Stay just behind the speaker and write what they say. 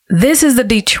This is the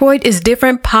Detroit is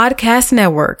Different podcast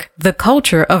network, the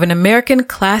culture of an American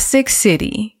classic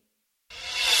city.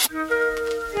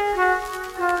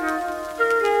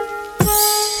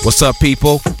 What's up,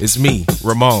 people? It's me,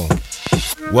 Ramon.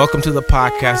 Welcome to the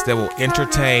podcast that will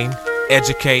entertain,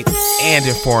 educate, and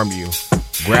inform you.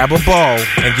 Grab a bowl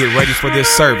and get ready for this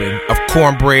serving of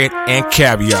cornbread and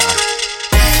caviar.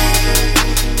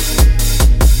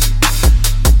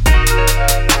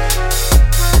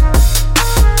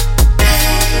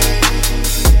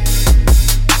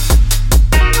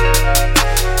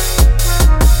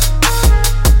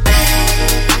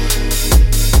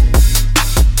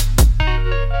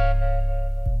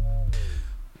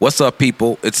 What's up,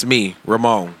 people? It's me,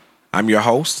 Ramon. I'm your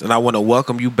host, and I want to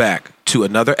welcome you back to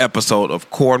another episode of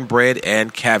Cornbread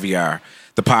and Caviar,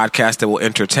 the podcast that will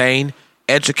entertain,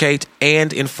 educate,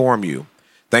 and inform you.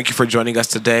 Thank you for joining us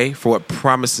today for what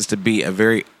promises to be a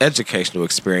very educational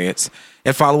experience.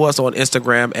 And follow us on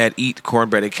Instagram at Eat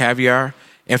Cornbread and Caviar.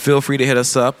 And feel free to hit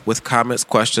us up with comments,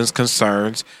 questions,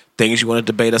 concerns, things you want to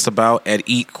debate us about at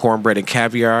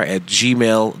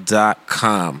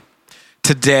eatcornbreadandcaviar@gmail.com.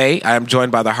 Today, I am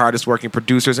joined by the hardest working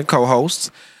producers and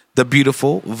co-hosts, the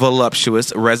beautiful,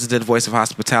 voluptuous resident voice of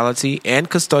hospitality and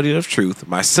custodian of truth,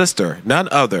 my sister, none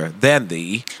other than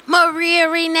the Maria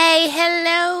Renee.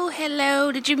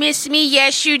 Hello. Did you miss me?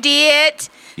 Yes, you did.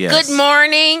 Yes. Good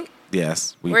morning.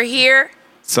 Yes. We're here.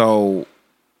 So,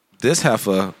 this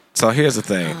heifer, so here's the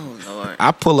thing. Oh, Lord.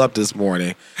 I pull up this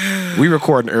morning. We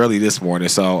recording early this morning,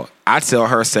 so I tell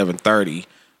her 7:30.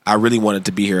 I really wanted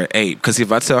to be here at 8 because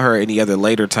if I tell her any other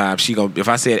later time, if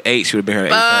I said 8, she would have been here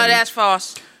at 8:30. That's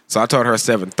false. So I told her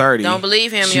 7:30. Don't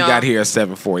believe him, She y'all. got here at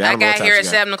 7:40. I got here at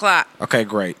 7 o'clock. Okay,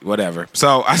 great. Whatever.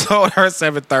 So I told her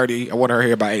 7:30. I want her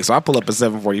here by 8. So I pull up at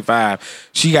 7:45.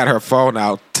 She got her phone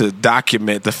out to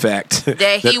document the fact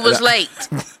That he was late.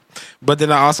 But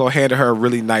then I also handed her a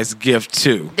really nice gift,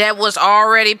 too. That was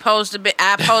already supposed to be.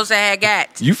 I supposed to have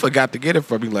got. You forgot to get it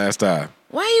for me last time.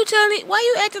 Why you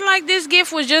acting like this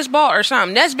gift was just bought or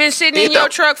something? That's been sitting in your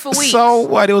truck for weeks. So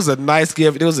what? It was a nice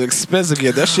gift. It was an expensive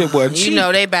gift. That shit wasn't cheap. You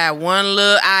know they buy one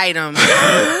little item.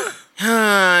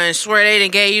 And swear they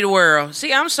didn't gave you the world.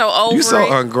 See, I'm so over it. You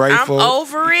so ungrateful. I'm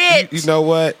over it. You know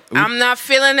what? I'm not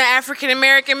feeling the African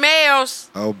American males.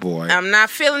 Oh, boy. I'm not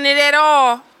feeling it at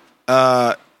all.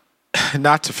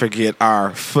 Not to forget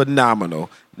our phenomenal,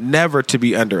 never to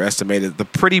be underestimated, the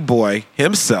pretty boy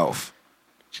himself.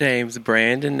 James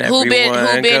Brandon, Who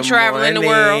been Good traveling the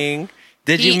morning. world?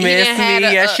 Did you He miss done me? had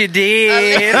Yes, you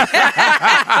did. He done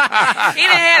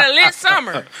had a lit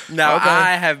summer. No, Okay.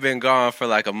 I have been gone for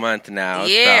like a month now.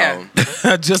 Yeah.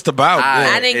 So. Just about.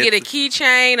 I didn't get a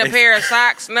keychain, a pair of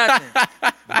socks, nothing.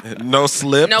 No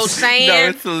slips. No No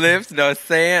sand. slips, no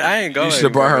sand. I ain't going. You should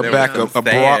have brought her anywhere. back There a was no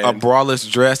sand. braless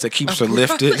dress that keeps her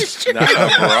lifted. Not a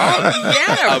bra.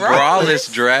 Yeah, A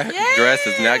braless dress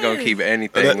is not going to keep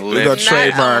anything We're gonna lifted.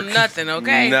 trademark. Not on nothing,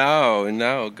 okay?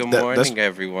 No. Good That- morning, that's-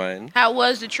 everyone. How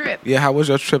was the trip? Yeah, how was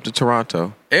your trip to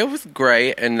Toronto? It was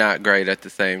great and not great at the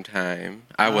same time.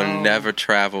 I will Oh. never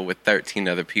travel with 13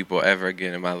 other people ever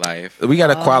again in my life. We got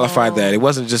to qualify that. It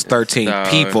wasn't just 13 So,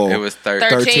 people. It was 13.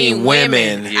 13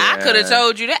 women. I Yeah. could have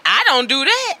told you that. I don't do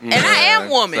that. And I am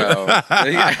woman. So,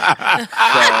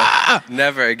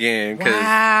 never again because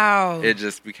Wow. it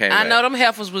just became. I know them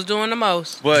heifers was doing the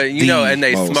most. Well, you know, and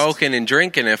they most. smoking and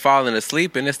drinking and falling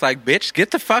asleep, and it's like, bitch,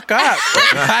 get the fuck up.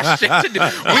 Got shit to do.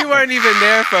 We weren't even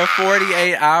there for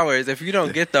 48 hours. If you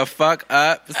don't get the fuck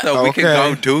up, so we can Okay.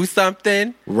 go do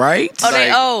something. Right? Oh, they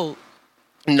Like- old.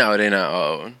 No, they're not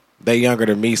old. They younger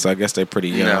than me, so I guess they're pretty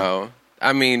young. No,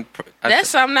 I mean, That's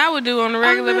something I would do on a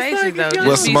regular just basis, like, though. if you Well,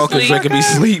 Just be smoke and sleep. drink and be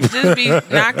sleep. Just be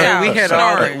knocked out. we had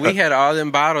snoring. we had all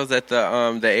them bottles at the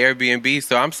Airbnb.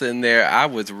 So I'm sitting there. I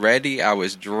was ready. I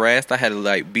was dressed. I had a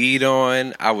like bead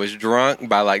on. I was drunk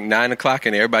by like 9 o'clock,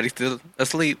 and everybody's still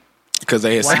asleep. Because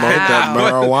they had Wow. smoked that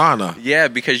marijuana. Yeah,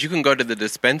 because you can go to the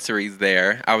dispensaries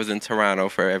there. I was in Toronto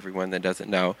for everyone that doesn't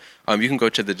know. You can go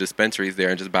to the dispensaries there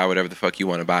and just buy whatever the fuck you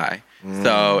want to buy.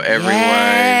 So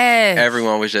Yes.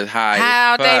 everyone was just high.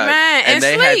 How as they fuck. mind and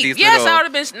they sleep. had these Yes, little, I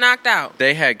would have been knocked out.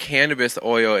 They had cannabis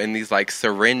oil in these like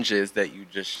syringes that you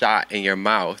just shot in your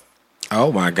mouth.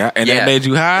 Oh, my God. And Yeah. that made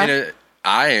you high? And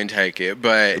I didn't take it,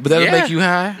 but But that'll yeah. make you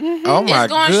high? Oh, my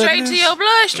It's going goodness. straight to your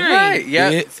bloodstream. Right, yeah.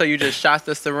 Yeah. So you just shot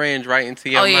the syringe right into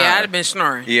your Oh, mouth. yeah, I'd have been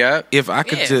snoring. Yep. If I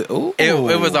could Yeah. just... Ooh.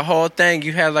 It was a whole thing.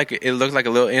 You had like it looked like a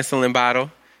little insulin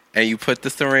bottle, and you put the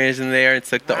syringe in there and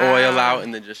took the Wow. oil out,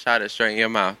 and then just shot it straight in your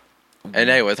mouth. And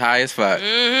they was high as fuck.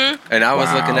 Mm-hmm. And I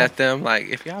was looking at them like,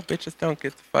 if y'all bitches don't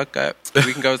get the fuck up,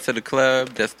 we can go to the club.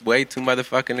 That's way too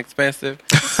motherfucking expensive.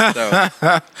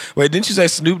 So, wait, didn't you say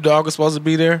Snoop Dogg was supposed to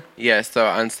be there? yeah, so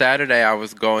on Saturday I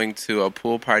was going to a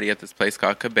pool party at this place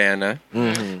called Cabana.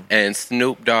 Mm-hmm. And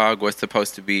Snoop Dogg was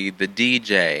supposed to be the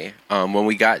DJ. When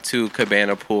we got to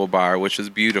Cabana Pool Bar, which was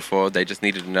beautiful, they just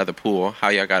needed another pool. How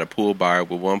y'all got a pool bar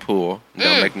with one pool?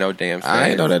 Don't make no damn sense. I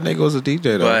didn't know that nigga was a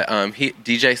DJ, though. But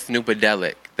DJ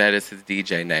Snoopadelic, that is his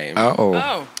DJ name.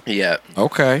 Oh. Yeah.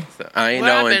 Okay. So I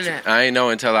ain't know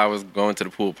until I was going to the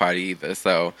pool party either.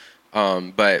 So,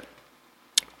 but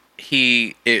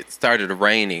it started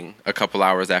raining a couple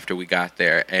hours after we got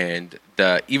there, and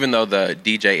even though the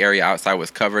DJ area outside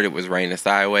was covered, it was raining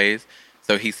sideways.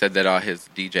 So he said that all his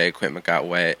DJ equipment got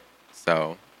wet.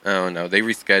 So I don't know. They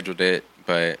rescheduled it,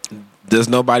 but does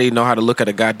nobody know how to look at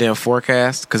a goddamn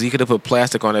forecast? Because he could have put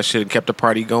plastic on that shit and kept the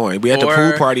party going. We had the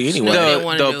pool party anyway.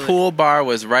 The pool bar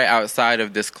was right outside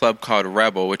of this club called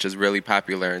Rebel, which is really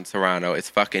popular in Toronto.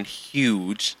 It's fucking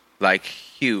huge, like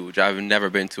huge. I've never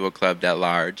been to a club that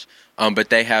large.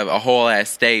 But they have a whole ass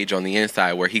stage on the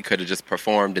inside where he could have just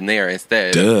performed in there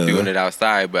instead of doing it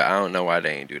outside. But I don't know why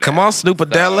they ain't do that. Come on,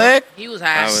 Snoopadelic. He was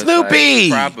high. Snoopy.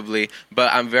 Like, probably.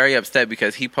 But I'm very upset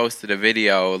because he posted a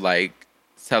video like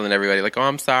telling everybody like, "Oh,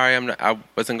 I'm sorry, I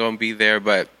wasn't going to be there,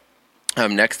 but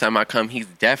next time I come, he's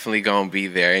definitely going to be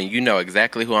there." And you know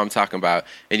exactly who I'm talking about.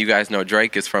 And you guys know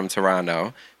Drake is from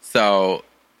Toronto, so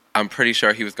I'm pretty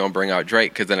sure he was going to bring out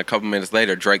Drake. Because then a couple minutes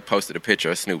later, Drake posted a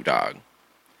picture of Snoop Dogg.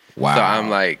 Wow. So I'm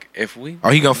like, if we...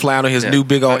 Are he going to fly on his new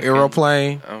big old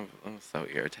aeroplane? I'm so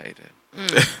irritated.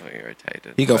 So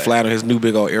irritated. He going to fly on his new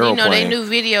big old aeroplane. You know, they new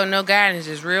video, No Guidance,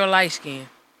 is real light skin.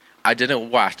 I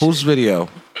didn't watch Whose video?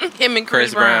 Him and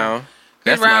Chris Brown.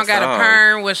 Chris Brown got a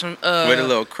perm with some... with a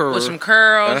little curl. With some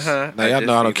curls. Uh-huh. Now, y'all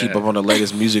know I don't keep up on the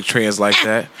latest music trends like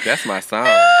that. That's my song.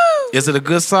 Is it a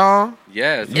good song?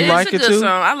 Yes. You like it too? It's a good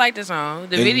song. I like the song.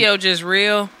 The video just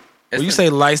real... When you say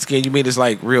light skin, you mean it's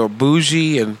like real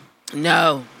bougie and...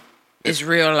 No, it's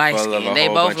real light skin. They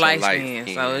both light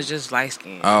skin, so it's just light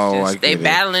skin. Oh, they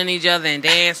battling each other and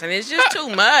dancing. It's just too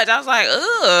much. I was like,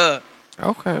 ugh.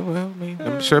 Okay, well, I mean,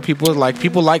 I'm sure people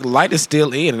like light is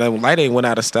still in, and light ain't went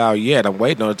out of style yet. I'm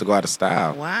waiting on it to go out of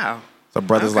style. Wow. So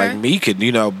brothers like me could,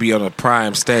 be on a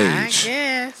prime stage. I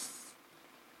guess.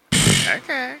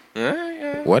 Okay.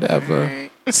 Whatever.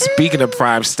 Right. Speaking of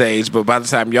prime stage, but by the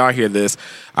time y'all hear this,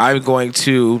 I'm going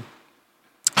to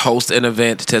host an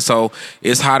event. So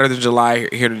it's hotter than July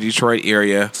here in the Detroit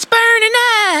area. It's burning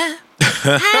up.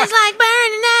 Eyes like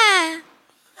burning up.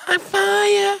 I'm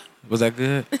fire. Was that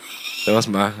good? That was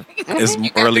my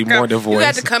early morning voice. You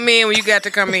got to come in when you got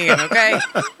to come in, okay?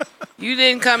 You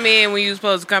didn't come in when you were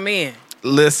supposed to come in.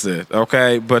 Listen,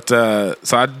 okay? But so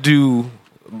I do,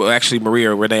 actually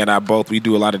Maria, Renee, and I both, we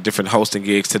do a lot of different hosting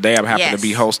gigs. Today I'm happy to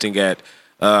be hosting at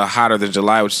Hotter Than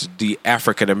July, which is the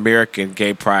African American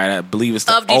Gay Pride. I believe it's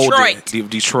of Detroit. Of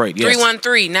Detroit, yes.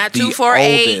 313, not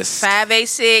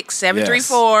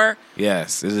 248-586-734.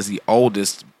 Yes, it is the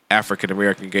oldest African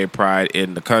American Gay Pride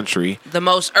in the country. The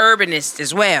most urbanist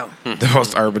as well. The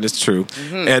most urbanist, true.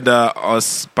 Mm-hmm. And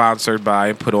sponsored by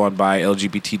and put on by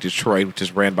LGBT Detroit, which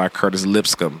is ran by Curtis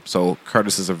Lipscomb. So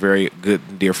Curtis is a very good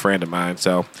and dear friend of mine.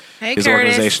 So his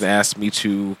organization asked me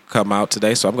to come out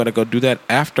today. So I'm going to go do that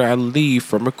after I leave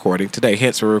from recording today.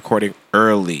 Hence, we're recording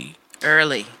early.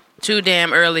 Early. Too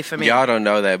damn early for me. Y'all don't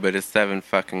know that, but it's 7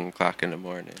 fucking o'clock in the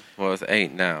morning. Well, it's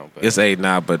 8 now. But. It's 8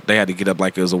 now, but they had to get up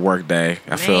like it was a work day.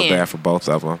 I feel bad for both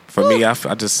of them. For me, I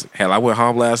went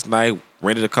home last night,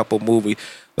 rented a couple movies.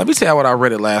 Let me tell you what I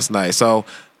rented last night. So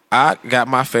I got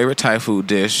my favorite Thai food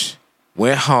dish,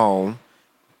 went home,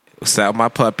 sat with my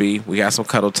puppy. We got some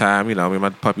cuddle time. Me and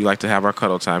my puppy like to have our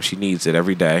cuddle time. She needs it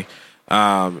every day.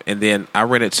 And then I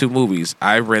rented 2 movies.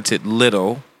 I rented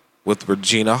Little with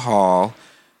Regina Hall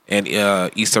and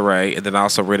Issa Rae, and then I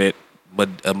also rented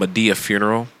a Medea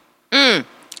Funeral.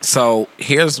 So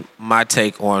here's my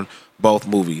take on both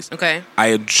movies. Okay. I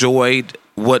enjoyed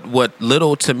what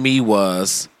Little to me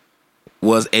was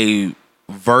a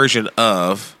version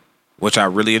of, which I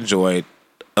really enjoyed,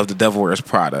 of The Devil Wears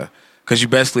Prada. Because you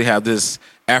basically have this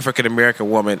African American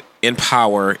woman in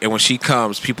power, and when she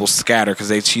comes, people scatter because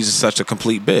she's such a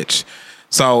complete bitch.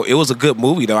 So it was a good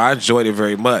movie, though. I enjoyed it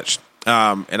very much.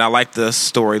 And I like the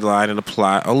storyline and the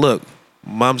plot. Oh, look,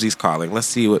 Mumsy's calling. Let's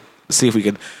see if we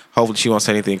can. Hopefully, she won't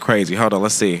say anything crazy. Hold on,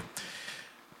 let's see.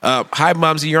 Hi,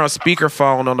 Mumsy. You're on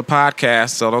speakerphone on the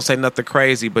podcast, so don't say nothing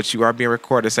crazy. But you are being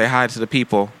recorded. Say hi to the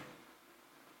people.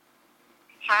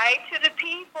 Hi to the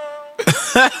people.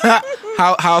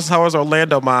 How is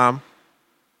Orlando, Mom?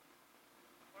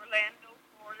 Orlando,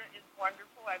 Florida is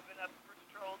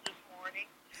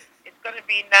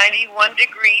be 91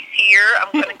 degrees here.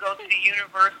 I'm going to go to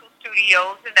Universal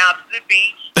Studios and out to the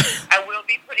beach. I will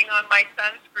be putting on my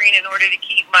sunscreen in order to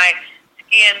keep my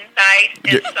skin nice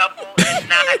and supple and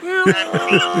not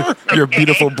unseen. Your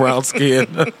beautiful brown skin.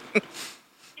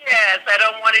 Yes, I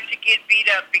don't want it to get beat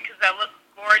up because I look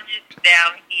gorgeous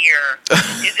down here.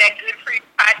 Is that good for your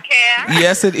podcast?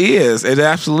 Yes, it is. It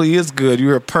absolutely is good. You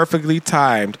are perfectly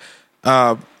timed.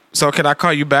 So can I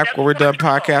call you back That's when we're done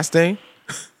wonderful. podcasting?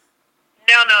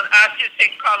 No, I was just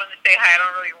calling to say hi. I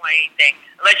don't really want anything.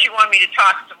 Unless you want me to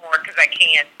talk some more because I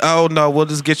can't. Oh, no. We'll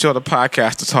just get you on the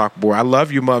podcast to talk more. I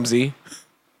love you, Mumsy.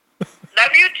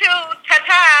 Love you too.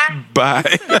 Ta-ta. Bye.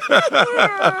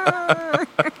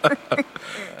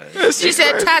 She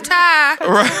said ta-ta.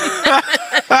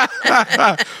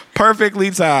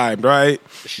 Perfectly timed, right?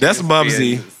 That's She's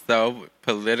Mumsy. being so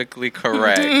politically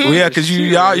correct. Well, yeah, because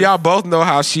y'all both know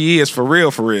how she is for real.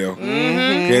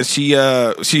 Because she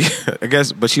I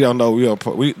guess, but she don't know we are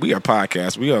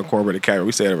podcast. We are corporate camera.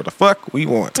 We say whatever the fuck we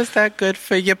want. Was that good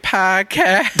for your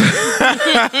podcast?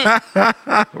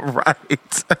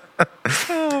 Right.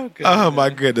 Oh my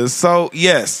goodness. So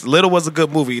yes, Little was a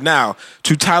good movie. Now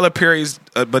to Tyler Perry's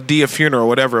Madea funeral,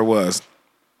 whatever it was.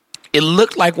 It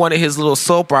looked like one of his little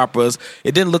soap operas.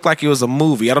 It didn't look like it was a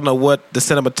movie. I don't know what the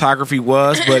cinematography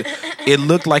was, but it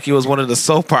looked like it was one of the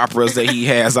soap operas that he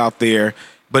has out there.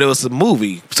 But it was a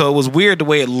movie. So it was weird the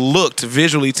way it looked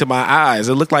visually to my eyes.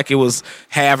 It looked like it was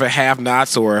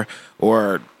have-nots or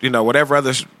whatever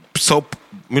other soap,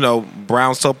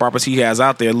 brown soap operas he has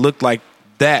out there. It looked like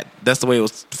that. That's the way it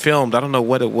was filmed. I don't know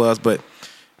what it was, but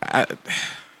I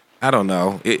don't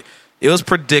know. It was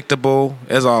predictable,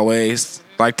 as always.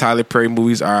 Like Tyler Perry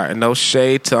movies are. And no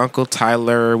shade to Uncle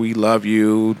Tyler. We love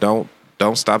you. Don't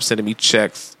stop sending me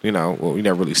checks. Well, we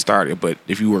never really started, but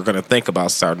if you were going to think about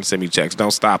starting to send me checks,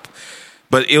 don't stop.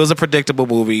 But it was a predictable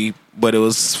movie, but it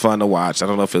was fun to watch. I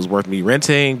don't know if it was worth me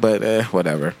renting, but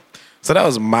whatever. So that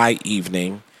was my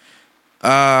evening.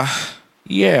 Yeah.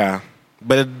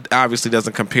 But it obviously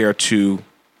doesn't compare to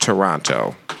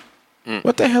Toronto.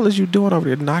 What the hell is you doing over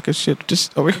here knocking shit?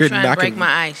 Just over here Trying to knocking. break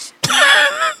my ice.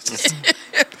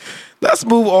 Let's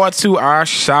move on to our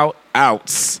shout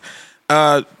outs.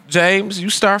 James,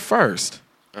 you start first.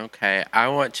 Okay, I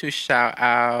want to shout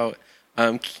out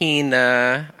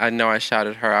Keena. I know I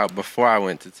shouted her out before I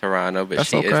went to Toronto, but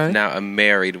she is now a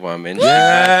married woman.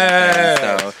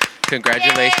 Yeah. So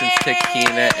congratulations to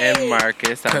Keena and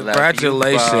Marcus. I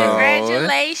Congratulations. love you both.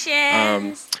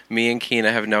 Congratulations. Me and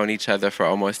Keena have known each other for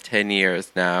almost 10 years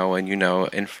now. And,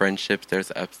 in friendships, there's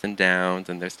ups and downs.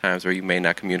 And there's times where you may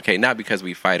not communicate. Not because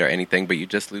we fight or anything, but you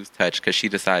just lose touch because she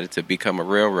decided to become a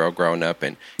real grown-up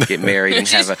and get married and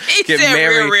have get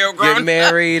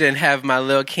married and have my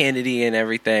little Kennedy and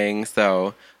everything.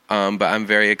 So, but I'm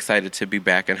very excited to be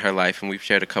back in her life. And we've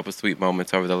shared a couple sweet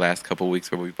moments over the last couple weeks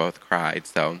where we both cried.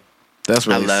 So that's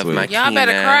really I love sweet. my Y'all Keena.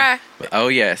 better cry. Oh,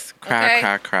 yes.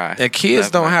 Cry. And kids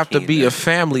Love don't my have to be Keena. a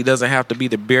family. Doesn't have to be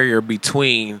the barrier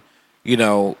between,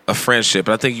 a friendship.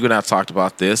 And I think you and I talked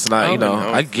about this. And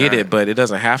I get it, but it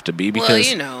doesn't have to be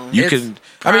because you can.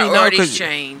 Priorities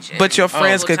change. But your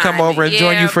friends can come over and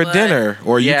join you for dinner,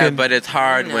 or you can. But it's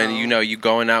hard when you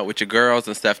going out with your girls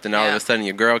and stuff. Then all of a sudden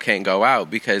your girl can't go out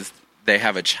because they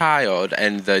have a child,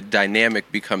 and the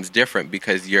dynamic becomes different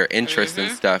because your interests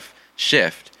and stuff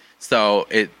shift. So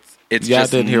it's Y'all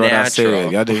just didn't hear natural. what I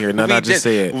said. Y'all didn't hear nothing I just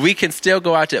said. We can still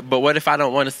go out to, but what if I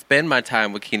don't want to spend my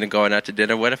time with Keena going out to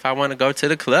dinner? What if I want to go to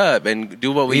the club and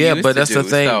do what we used to do? Yeah, but that's the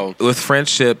thing. So, with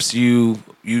friendships, you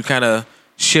kind of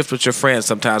shift with your friends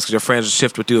sometimes because your friends will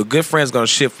shift with you. A good friend's going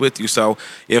to shift with you. So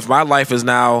if my life is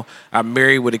now, I'm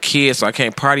married with a kid, so I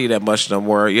can't party that much no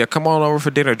more. Yeah, come on over for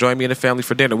dinner. Join me and the family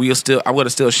for dinner. I'm going to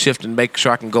still shift and make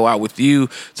sure I can go out with you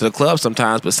to the club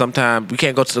sometimes. But sometimes we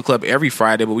can't go to the club every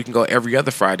Friday, but we can go every other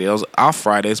Friday. Those off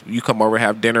Fridays, you come over,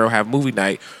 have dinner, or have movie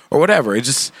night, or whatever. It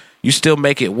just. You still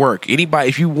make it work. Anybody,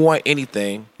 if you want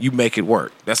anything, you make it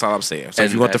work. That's all I'm saying. So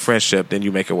if you want the friendship, then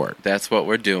you make it work. That's what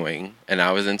we're doing. And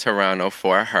I was in Toronto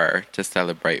for her to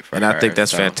celebrate for her. And I think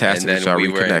that's fantastic. And then y'all we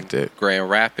reconnected. were in Grand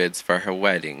Rapids for her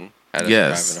wedding. Had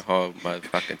us driving a whole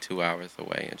motherfucking 2 hours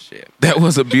away and shit. That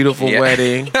was a beautiful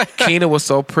wedding. Keena was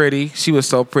so pretty. She was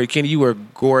so pretty. Keena, you were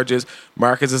gorgeous.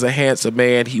 Marcus is a handsome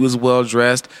man. He was well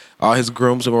dressed. All his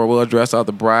grooms were well dressed. All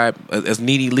the bride, as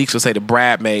Nene Leakes would say, the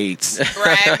bridesmaids.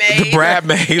 The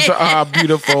bridesmaids are all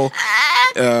beautiful.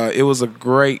 It was a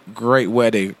great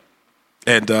wedding.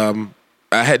 And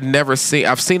I had never seen.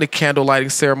 I've seen a candle lighting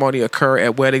ceremony occur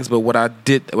at weddings, but what I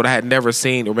had never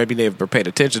seen, or maybe never paid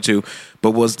attention to,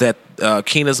 but was that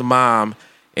Keena's mom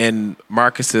and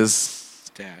Marcus's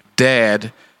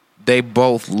dad, they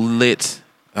both lit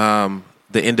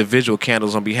the individual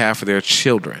candles on behalf of their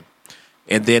children.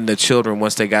 And then the children,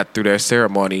 once they got through their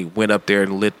ceremony, went up there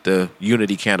and lit the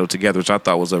unity candle together, which I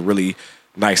thought was a really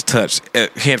nice touch.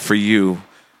 Hint for you,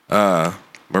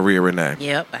 Maria Renee.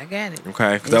 Yep, I got it.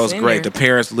 Okay, 'cause that was in great. there. The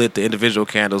parents lit the individual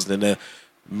candles, then the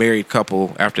married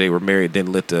couple, after they were married,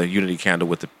 then lit the unity candle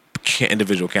with the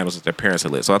individual candles that their parents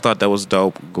had lit. So I thought that was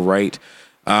dope. Great.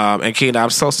 And Keena, I'm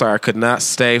so sorry I could not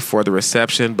stay for the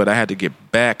reception, but I had to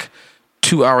get back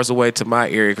 2 hours away to my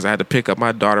area because I had to pick up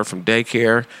my daughter from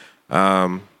daycare.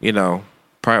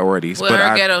 Priorities. Well,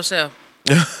 her ghetto self.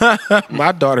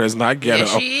 My daughter is not ghetto.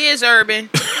 Yeah, she is urban.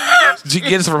 She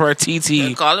gets it from her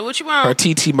TT. Call it what you want. Her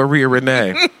TT Maria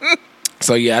Renee.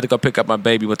 So yeah, I had to go pick up my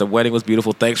baby, but the wedding was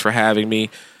beautiful. Thanks for having me.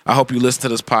 I hope you listen to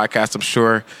this podcast. I'm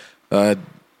sure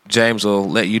James will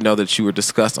let you know that you were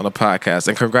discussed on the podcast.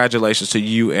 And congratulations to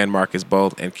you and Marcus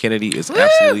both. And Kennedy is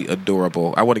absolutely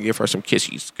adorable. I want to give her some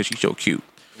kisses because she's so cute.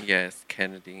 Yes,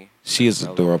 Kennedy. She is My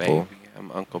little adorable. baby.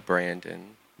 I'm Uncle Brandon.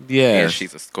 Yeah. And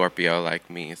she's a Scorpio like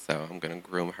me, so I'm going to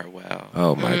groom her well.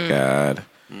 Oh my God.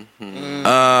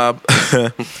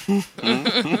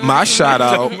 My shout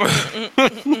out.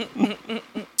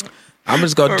 I'm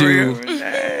just gonna do.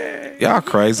 Y'all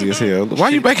crazy as hell. Why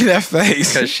are you making that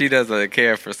face? Because she doesn't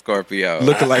care for Scorpio.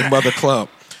 Looking like Mother Clump.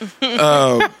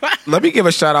 Let me give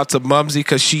a shout out to Mumsy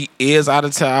because she is out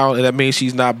of town, and that means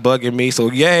she's not bugging me. So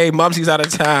yay, Mumsy's out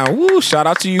of town. Woo! Shout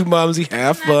out to you, Mumsy.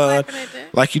 Have fun.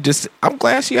 Like you just, I'm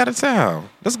glad she out of town.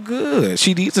 That's good.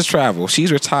 She needs to travel.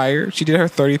 She's retired. She did her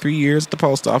 33 years at the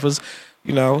post office.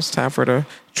 You know, it's time for her to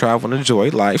travel and enjoy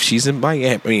life. She's in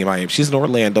Miami. She's in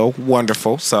Orlando.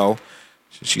 Wonderful. So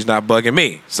she's not bugging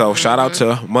me. So shout out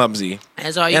to Mumsy.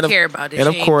 That's all you care about. And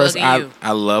of course, I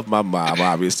I love my mom.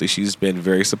 Obviously, she's been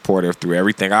very supportive through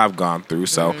everything I've gone through.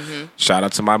 So shout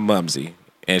out to my Mumsy.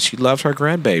 And she loves her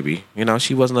grandbaby. You know,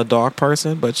 she wasn't a dog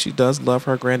person, but she does love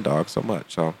her granddog so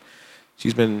much. So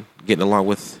she's been getting along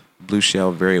with Blue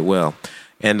Shell very well.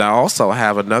 And I also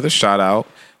have another shout out.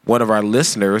 One of our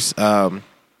listeners, Kelvin.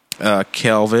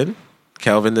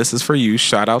 Kelvin, this is for you.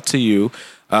 Shout out to you.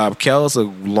 Kel is a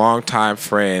longtime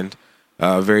friend,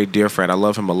 very dear friend. I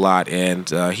love him a lot. And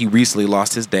he recently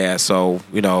lost his dad. So,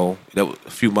 you know, that was a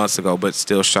few months ago. But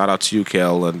still, shout out to you,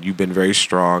 Kel. And you've been very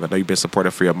strong. I know you've been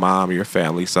supportive for your mom and your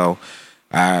family. So,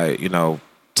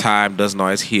 time doesn't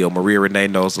always heal. Maria Renee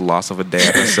knows the loss of a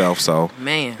dad herself. So,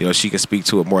 Man. you know, she can speak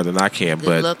to it more than I can.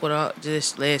 Good luck with all.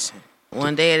 Just listen.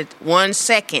 1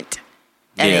 second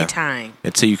at a time.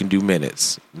 Until you can do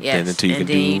minutes. Yes. And until you and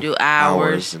can then you do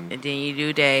hours. and And then you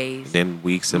do days. then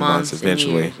weeks and months and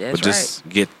eventually. years. That's But just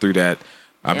get through that.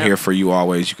 I'm Yep. here for you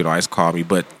always. You can always call me.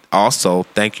 But also,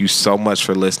 thank you so much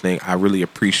for listening. I really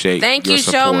appreciate Thank your you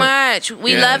so support. much.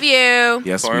 We Yeah. love you.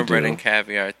 Yes, we Cornbread do. and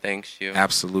caviar, thanks you.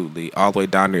 Absolutely. All the way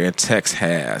down there in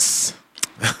Texas.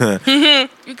 You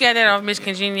got that off Miss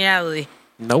Congeniality.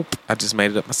 Nope. I just made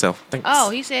it up myself. Thanks.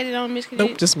 Oh, he said it on Miss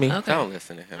Congeniality. Nope, just me. Okay. Don't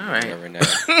listen to him. All right. Maria Renee.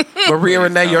 Maria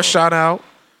Renee, your shout out.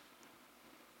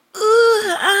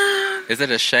 Is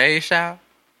it a shade shout?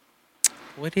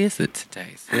 What is it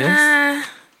today, sis?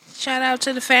 Shout out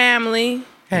to the family.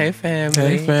 Hey,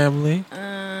 family. Hey, family.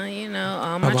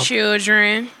 All my about-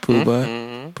 children. Pooh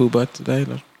Butt. Pooh Butt today.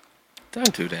 No,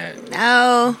 Don't do that.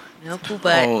 No poo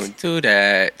butt. Don't do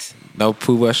that. no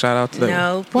Pooh Butt shout out today.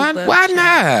 No Pooh Why, Butt why shout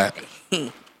not?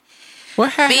 What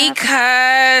happened?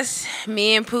 Because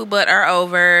me and Pooh Butt are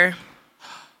over.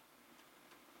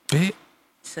 Bi-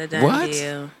 It's a done What?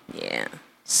 deal. Yeah.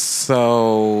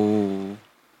 So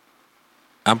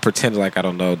I'm pretending like I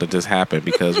don't know that this happened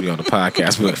because we on the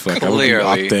podcast, but fuck, I would be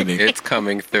Clearly, authentic. it's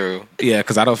coming through. Yeah,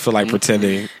 because I don't feel like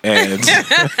pretending, and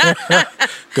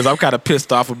because I'm kind of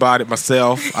pissed off about it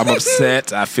myself. I'm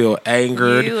upset. I feel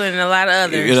angered. You and a lot of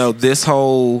others. You know, this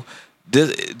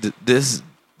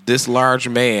large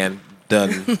man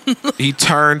done. He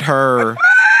turned her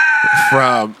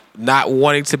from not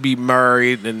wanting to be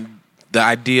married and the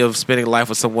idea of spending life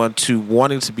with someone to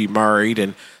wanting to be married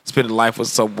and spending life with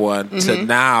someone to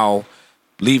now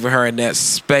leaving her in that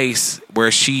space where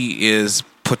she is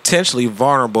potentially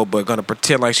vulnerable but going to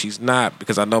pretend like she's not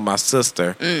because I know my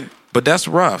sister. But that's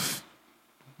rough.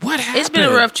 What happened? It's been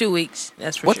a rough 2 weeks.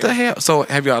 That's for What sure. the hell? So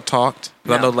have y'all talked?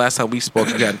 'Cause I No. know last time we spoke,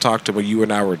 you hadn't talked to when you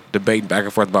and I were debating back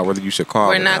and forth about whether you should call.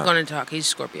 We're or not going to talk. He's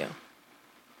Scorpio.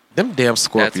 Them damn That's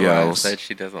why I Scorpios. said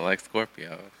she doesn't like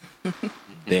Scorpio.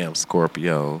 Damn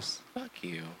Scorpios. Fuck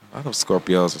you. I know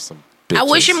Scorpios are some bitches. I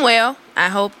wish him well. I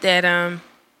hope that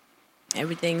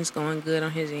everything's going good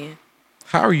on his end.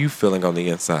 How are you feeling on the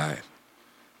inside?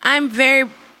 I'm very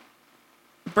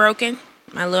broken.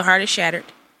 My little heart is shattered.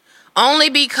 Only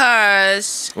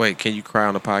because Wait, can you cry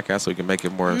on the podcast so we can make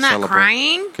it more I'm not celebrable?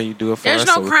 crying. Can you do it for There's us?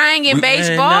 no So crying in we-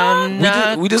 baseball.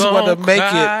 We just want to make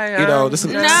it, this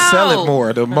is No. sell it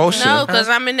more, the emotion. No, because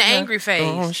I'm in the angry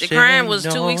phase. The crying was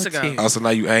 2 weeks ago. Oh, so now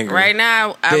you angry. Right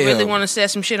now, I really Damn. want to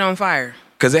set some shit on fire.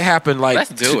 Because it happened Let's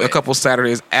do a it. couple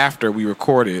Saturdays after we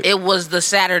recorded. It was the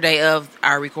Saturday of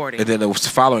our recording. And then the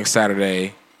following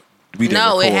Saturday, we didn't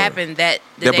No, record. it happened that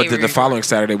the Yeah, day but we then the recorded. following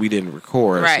Saturday, we didn't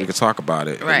record, so Right. we could talk about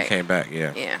it. And Right. we came back,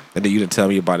 yeah. Yeah. And then you didn't tell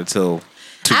me about it till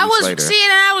 2 I weeks was later. seeing.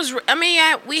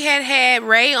 We had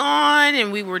Ray on,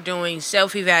 and we were doing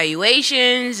self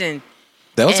evaluations, and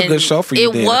That was a good show for you.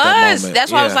 It then was. At that moment.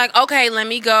 That's why I was Yeah. like, okay, let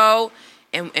me go,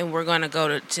 and we're gonna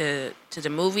go to the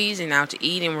movies and out to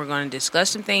eat, and we're gonna discuss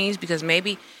some things because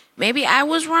maybe I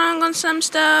was wrong on some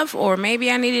stuff, or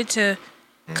maybe I needed to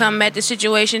come at the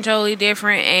situation totally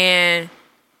different. And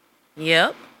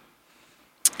yep,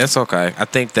 It's okay. I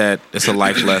think that it's a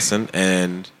life lesson,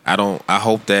 and I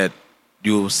hope that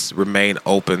you'll remain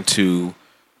open to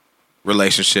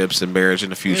relationships and marriage in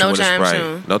the future No when it's time right.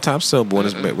 soon. No time soon,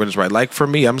 but when it's right. Like for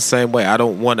me, I'm the same way. I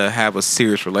don't want to have a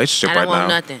serious relationship I don't right want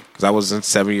now. nothing. Because I was in a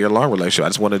 7-year long relationship. I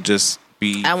just want to just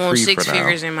be I want free 6 for now.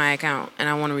 figures in my account, and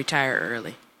I want to retire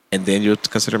early. And then you'll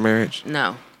consider marriage?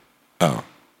 No, Oh.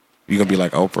 You're going to be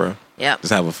like Oprah? yep.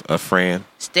 Just have a friend?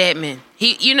 Stedman.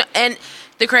 And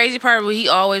the crazy part was he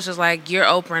always was like, "You're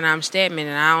Oprah and I'm Stedman,"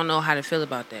 and I don't know how to feel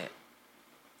about that.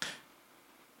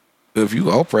 If you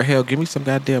Oprah, hell, give me some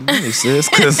goddamn money, sis.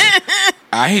 Because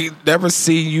I ain't never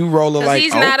seen you rolling like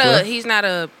he's Oprah. he's not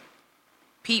a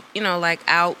peep, like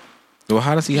out. Well,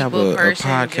 how does he have people a person,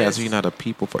 podcast just- if you're not a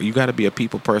people person? You got to be a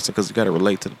people person because you got to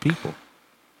relate to the people.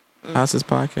 How's this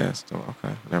podcast? Oh,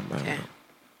 okay. Never mind.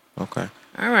 Okay.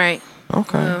 All right.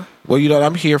 Okay. Well,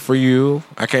 I'm here for you.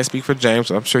 I can't speak for James.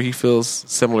 But I'm sure he feels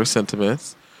similar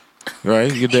sentiments.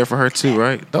 Right? You're there for her too,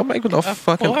 right? Don't make no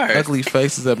fucking course. ugly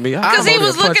faces at me. Because he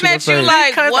was looking at you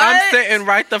like, Because what? I'm sitting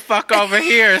right the fuck over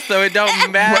here, so it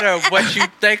don't matter what you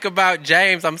think about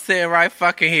James. I'm sitting right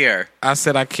fucking here. I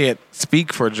said I can't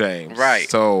speak for James. Right.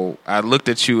 So I looked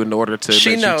at you in order to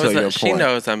She let you tell your knows. point. She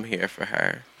knows I'm here for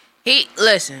her.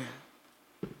 Listen.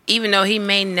 Even though he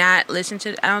may not listen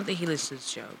to, I don't think he listens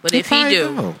to the show. But if he probably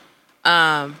do, don't.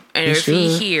 and He if he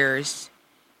should. hears,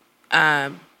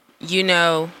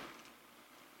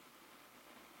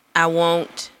 I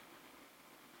won't.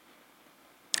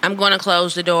 I'm going to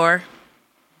close the door,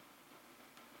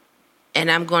 and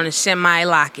I'm going to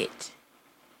semi-lock it.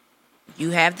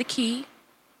 You have the key.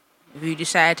 If you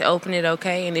decide to open it,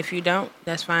 okay, and if you don't,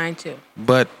 that's fine too.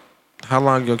 But how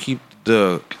long you gonna keep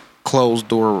the closed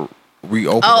door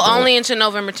reopened? Oh, only until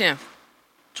November 10th,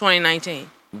 2019,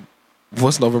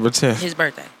 What's November 10th? his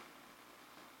birthday.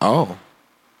 Oh.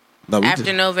 No, we After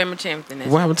did- November 10th, then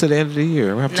What happened to the end of the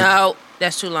year? What happened no,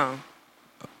 that's too long.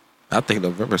 I think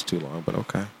November's too long, but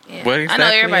okay. Yeah. What I know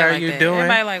exactly everybody are like you that. doing?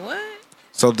 Everybody like, what?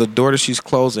 So the door that she's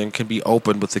closing can be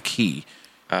opened with a key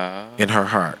Uh, in her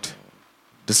heart.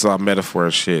 This is all metaphor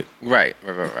and shit. right.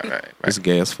 It's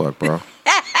gay as fuck, bro.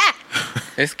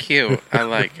 It's cute. I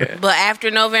like it. But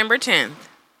after November 10th,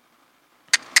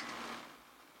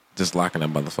 Just locking that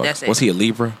motherfucker. That's it. Was he a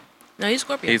Libra? no, he's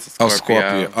Scorpio. He's a Oh, Scorpio.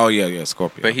 Scorpio. Oh, yeah,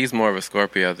 Scorpio. But he's more of a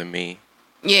Scorpio than me.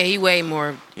 Yeah, he way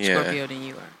more Yeah. Scorpio than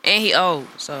you are, and he old.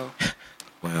 So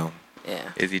Well, yeah,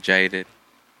 Is he jaded?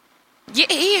 yeah,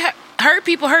 he hurt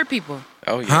people. Hurt people.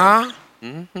 Oh, yeah. huh?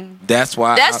 Mm-hmm. That's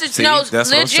why. That's the see, no, that's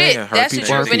what I'm saying. legit. Hurt That's the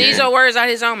people, hurt truth. And these people. are words out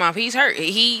his own mouth. He's hurt.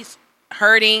 He's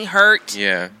hurting. Hurt.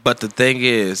 Yeah. But the thing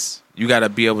is, you got to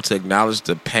be able to acknowledge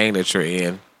the pain that you're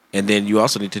in, and then you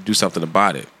also need to do something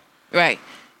about it. Right.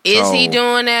 Is he So-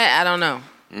 doing that? I don't know.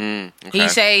 Okay. He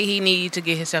say he needed to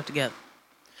get himself together.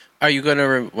 Are you going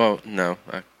to... well, no.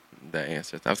 That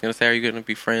answers. I was going to say, are you going to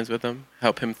be friends with him?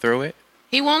 Help him through it?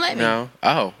 He won't let me. No?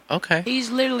 Oh, okay.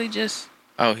 He's literally just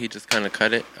Oh, he just kind of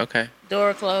cut it? Okay.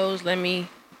 door closed. Let me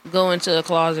go into a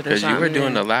closet or Because something. you were doing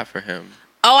and- a lot for him.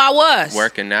 Oh, I was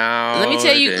Working out. Let me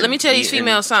tell you. and Let me tell these eating,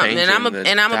 females something, and I'm changing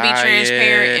the gonna be diet.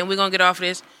 transparent, and we're gonna get off of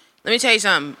this. Let me tell you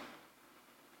something.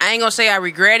 I ain't gonna say I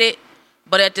regret it,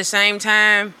 but at the same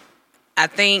time, I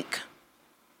think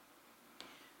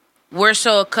we're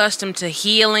so accustomed to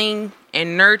healing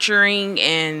and nurturing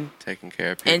and Taking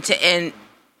care of people.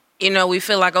 and we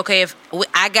feel like, okay, if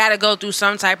I gotta go through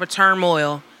some type of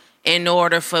turmoil in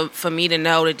order for me to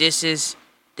know that this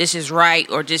is right,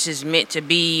 or this is meant to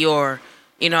be, or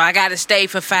I gotta stay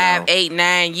for 5, No. 8,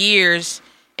 9 years,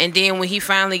 and then when he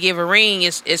finally give a ring,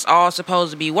 it's all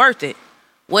supposed to be worth it.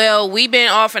 Well, we've been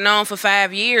off and on for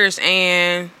 5 years,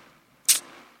 and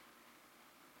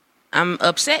I'm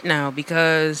upset now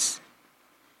because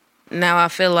now I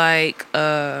feel like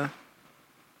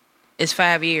It's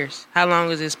 5 years. How long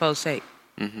is it supposed to take?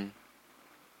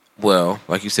 Well,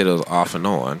 like you said, it was off and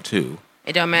on too.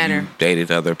 It don't matter. You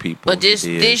dated other people. But this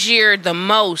year, the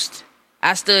most,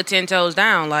 I stood 10 toes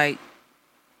down. Like,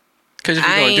 Because if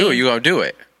you're going to do it, you're going to do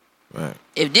it. Right.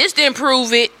 if this didn't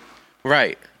prove it,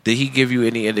 Right. Did he give you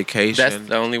any indication? That's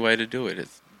the only way to do it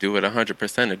is do it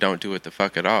 100% or don't do it the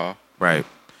fuck at all. Right.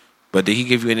 But did he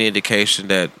give you any indication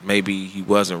that maybe he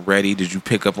wasn't ready? Did you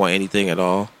pick up on anything at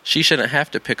all? She shouldn't have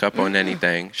to pick up on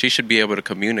anything. She should be able to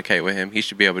communicate with him. He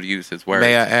should be able to use his words.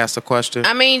 May I ask a question?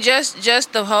 I mean,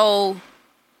 just the whole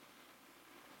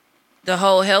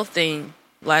health thing.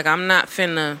 Like, I'm not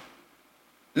finna.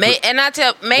 Maybe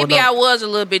I was a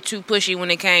little bit too pushy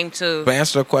when it came to. But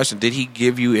answer the question. Did he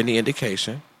give you any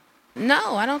indication?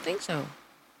 No, I don't think so.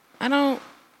 I don't.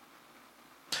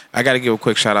 I got to give a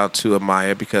quick shout out to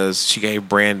Amaya because she gave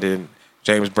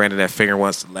James Brandon that finger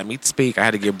once. Let me speak. I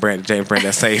had to give James Brandon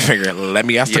that same finger. Let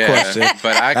me ask the question.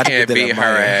 But I can't beat her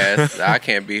ass. I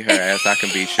can't beat her ass. I can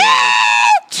beat yours.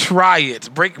 Try it.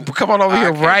 Come on over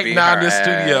here right now in the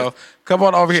studio. Come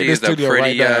on over here in the studio right now.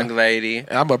 She's a pretty young lady.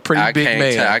 I'm a pretty big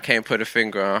man. I can't put a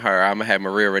finger on her. I'm going to have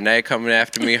Maria Renee coming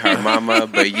after me, her mama.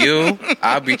 But you,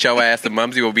 I'll beat your ass. And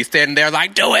Mumsy will be standing there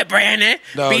like, do it, Brandon.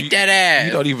 No, beat that ass.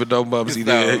 You don't even know Mumsy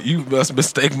there. You must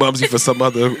mistake Mumsy for some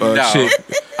other chick.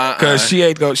 Because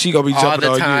she gonna be jumping on you.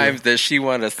 All the times that she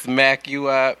want to smack you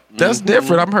up. That's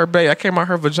different. I'm her babe. I came out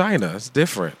her vagina. It's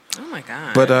different. Oh my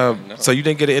God. But so you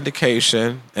didn't get an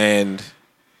indication, and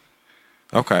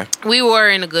okay, we were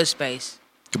in a good space.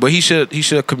 But he should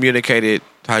have communicated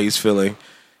how he's feeling.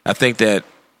 I think that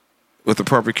with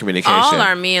appropriate communication, all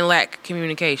our men lack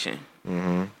communication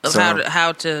of So-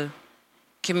 how to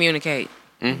communicate.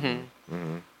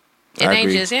 It I ain't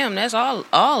agree. just him. That's all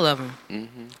of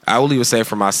them. I will even say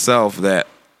for myself that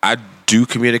I do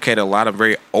communicate a lot. I'm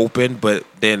very open, but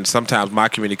then sometimes my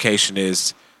communication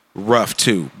is rough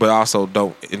too. But I also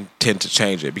don't intend to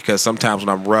change it because sometimes when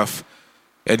I'm rough,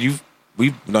 and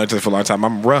we've known each other for a long time,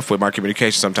 I'm rough with my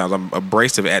communication sometimes. I'm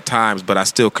abrasive at times, but I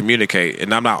still communicate.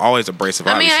 And I'm not always abrasive,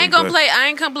 I mean, obviously, I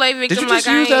ain't gonna but- play victim. Did you like just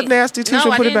use I that ain't- nasty tissue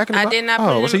and put it back in the I box? did not put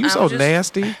Oh, it so in. you I so was just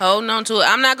nasty. holding on to it.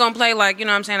 I'm not gonna play like, you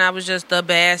know what I'm saying? I was just the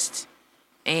best.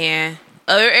 And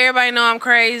everybody know I'm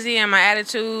crazy and my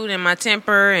attitude and my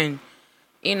temper and,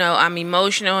 you know, I'm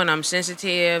emotional and I'm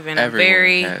sensitive and Everyone I'm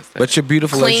very, has that. But you're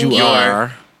beautiful as you Clingy.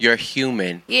 are. You're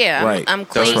human. yeah, Right. I'm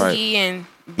That's clingy right. and,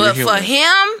 but You're for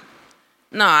human. him,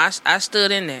 no, I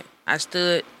stood in there. I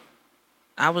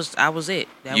was it.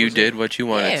 That You was did it. what you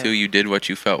wanted Yeah. to. You did what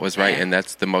you felt was right, Yeah. and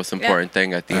that's the most important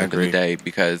thing at the I end agree. of the day.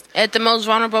 Because At the most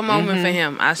vulnerable moment for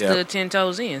him, I stood Yep. 10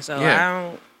 toes in. So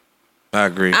Yeah. I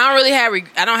agree. I don't really have.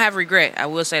 I don't have regret. I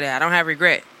will say that I don't have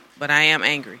regret, but I am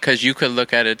angry. Because you could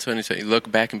look at it 2020, look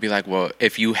back and be like, well,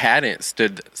 if you hadn't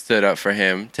stood up for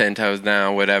him, 10 toes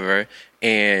down, whatever,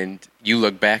 and you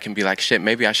look back and be like, shit,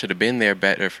 maybe I should have been there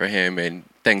better for him, and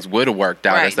things would have worked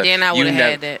out. Right, and stuff. then I You would've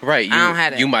nev- had that. Right, I don't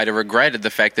have that. You might have regretted the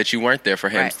fact that you weren't there for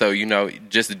him. Right. So, you know,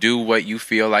 just do what you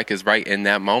feel like is right in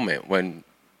that moment. When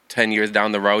 10 years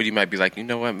down the road, you might be like, you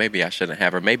know what, maybe I shouldn't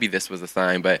have, or maybe this was a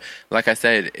sign. But like I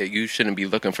said, you shouldn't be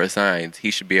looking for signs. He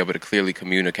should be able to clearly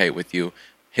communicate with you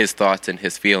his thoughts and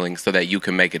his feelings so that you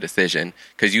can make a decision.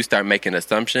 Because you start making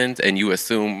assumptions and you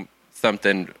assume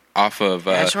something off of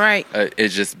That's right. It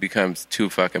just becomes too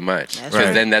fucking much. That's Because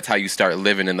right. then that's how you start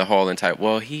living in the hole and type,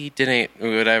 well, he didn't,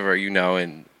 whatever, you know,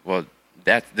 and well,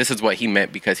 this is what he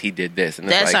meant because he did this. And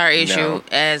it's That's like, our issue no.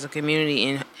 as a community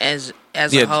and as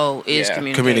Yeah, a whole is yeah.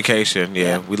 communication.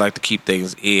 Yeah. We like to keep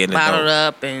things in and Bottled don't-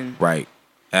 up and Right.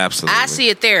 Absolutely. I see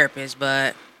a therapist,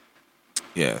 but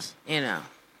Yes. you know,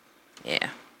 yeah,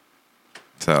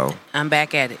 So, I'm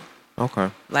back at it okay.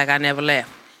 like I never left.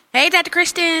 Hey, Dr.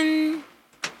 Kristen.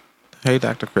 Hey,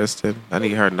 Dr. Kristen. I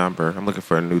need her number. I'm looking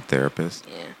for a new therapist.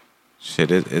 Yeah,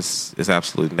 Shit, it's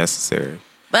absolutely necessary.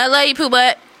 but I love you, Pooh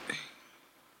Butt.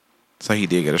 So he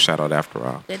did get a shout out after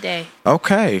all. Good day.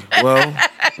 Okay. Well,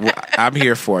 I'm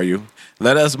here for you.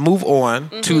 Let us move on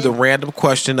to the random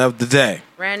question of the day.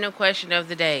 Random question of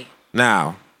the day.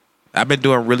 Now, I've been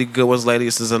doing really good ones lately.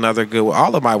 This is another good one.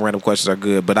 All of my random questions are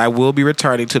good, but I will be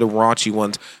returning to the raunchy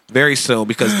ones very soon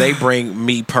because they bring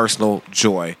me personal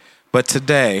joy. But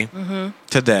today,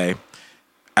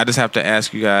 I just have to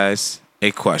ask you guys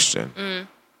a question.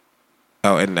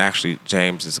 Oh, and actually,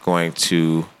 James is going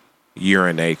to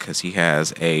urinate because he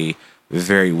has a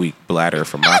very weak bladder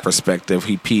from my perspective.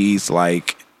 He pees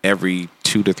like every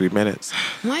 2 to 3 minutes.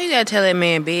 Why you gotta tell that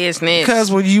man business?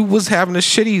 Because when you was having a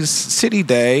shitty city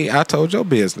day, I told your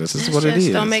business. This is what it is.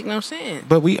 Don't make no sense.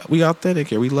 But we authentic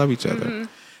here. We love each other.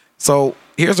 So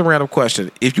here's a random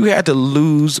question. If you had to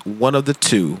lose one of the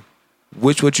two,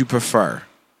 which would you prefer?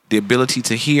 The ability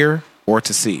to hear or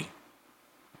to see?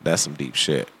 That's some deep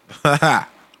shit.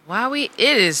 Why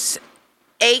it is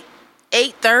 8:30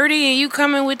 and you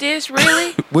coming with this?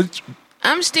 Really? Which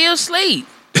I'm still asleep.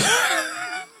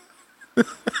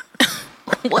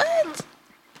 What?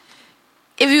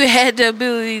 If you had the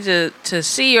ability to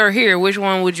see or hear, which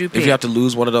one would you pick? if you have to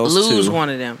lose one of those lose two. one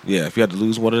of them. Yeah, if you had to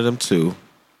lose one of them two,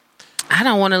 I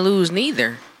don't want to lose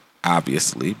neither.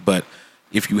 obviously. But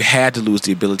if you had to lose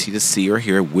the ability to see or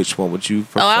hear, which one would you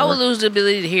prefer? Oh, I would lose the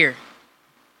ability to hear.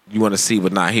 You want to see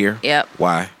but not hear? Yep.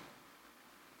 Why?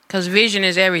 Because vision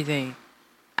is everything.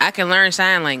 I can learn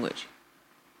sign language.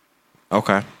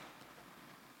 Okay.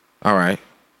 All right.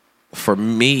 For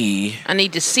me, I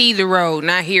need to see the road,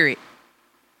 not hear it.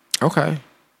 okay.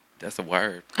 That's a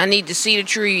word. I need to see the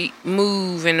tree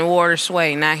move and the water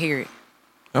sway, not hear it.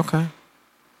 Okay.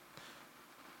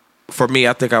 For me,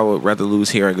 I think I would rather lose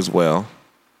hearing as well.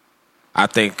 I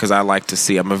think because I like to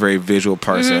see. I'm a very visual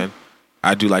person. Mm-hmm.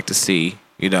 I do like to see,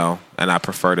 and I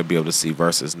prefer to be able to see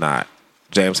versus not.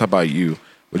 James, how about you?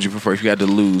 Would you prefer, if you had to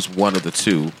lose one of the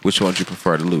two, which one would you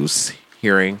prefer to lose?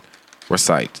 Hearing or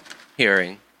sight?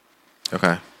 Hearing.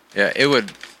 Okay. Yeah, it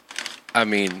would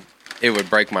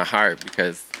break my heart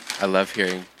because I love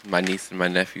hearing my niece and my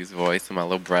nephew's voice and my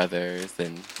little brothers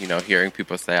and, hearing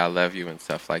people say I love you and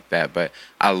stuff like that. But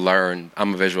I'm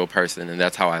a visual person, and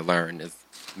that's how I learn is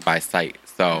by sight.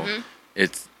 So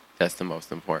that's the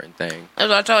most important thing. That's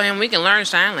what I told him. We can learn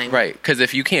sign language. Right, because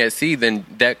if you can't see, then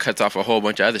that cuts off a whole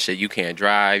bunch of other shit. You can't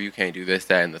drive, you can't do this,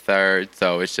 that, and the third.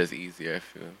 So it's just easier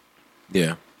if you...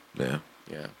 Yeah. Yeah.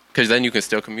 Because then you can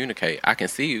still communicate. I can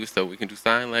see you, so we can do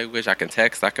sign language. I can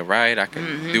text, I can write, I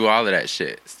can do all of that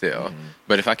shit still.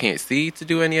 But if I can't see to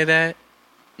do any of that,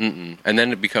 and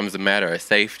then it becomes a matter of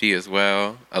safety as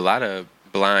well. A lot of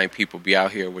blind people be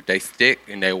out here with their stick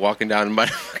and they walking down the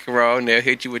motherfucking road and they'll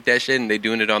hit you with that shit and they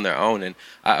doing it on their own. And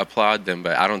I applaud them,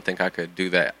 but I don't think I could do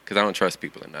that because I don't trust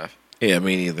people enough. Yeah,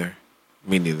 me neither.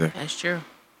 That's true.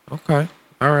 Okay.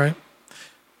 All right.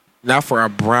 Now for our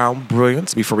Brown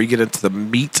Brilliance before we get into the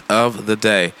meat of the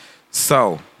day.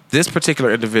 So, this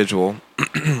particular individual,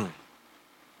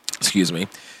 excuse me,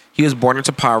 he was born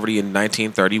into poverty in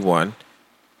 1931.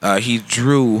 He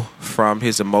drew from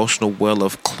his emotional well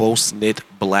of close-knit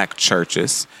black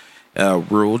churches,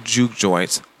 rural juke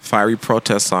joints, fiery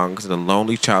protest songs, and a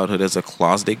lonely childhood as a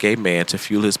closeted gay man to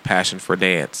fuel his passion for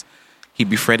dance. He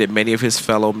befriended many of his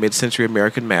fellow mid-century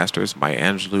American masters, Maya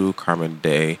Angelou, Carmen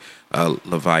de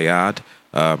Lavallade,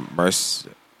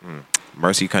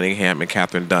 Mercy Cunningham, and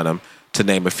Catherine Dunham, to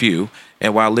name a few.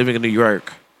 And while living in New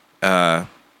York,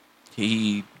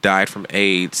 he died from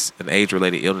AIDS, an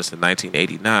AIDS-related illness, in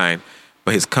 1989,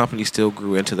 but his company still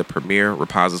grew into the premier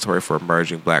repository for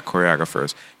emerging black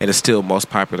choreographers and is still most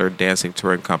popular dancing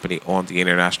touring company on the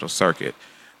international circuit.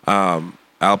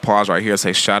 I'll pause right here and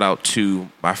say shout out to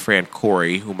my friend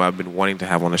Corey, whom I've been wanting to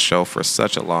have on the show for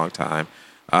such a long time.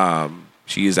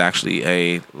 She is actually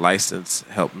a licensed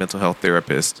mental health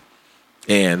therapist,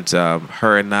 and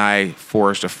her and I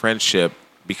forged a friendship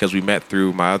because we met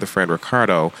through my other friend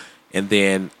Ricardo. And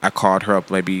then I called her up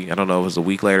maybe, I don't know, it was a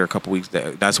week later, a couple weeks.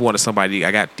 I just wanted somebody.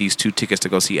 I got these 2 tickets to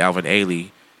go see Alvin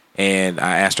Ailey. And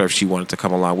I asked her if she wanted to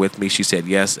come along with me. She said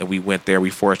yes. And we went there. We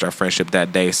forged our friendship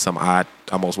that day,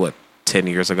 almost 10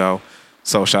 years ago.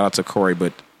 So shout out to Corey.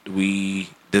 But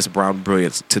this Brown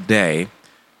Brilliance today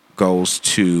goes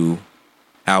to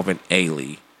Alvin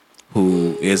Ailey,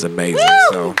 who is amazing. Woo!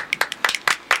 So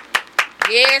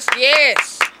yes.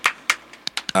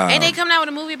 Ain't they coming out with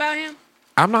a movie about him?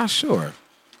 I'm not sure.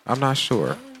 I don't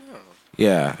know.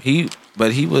 Yeah, he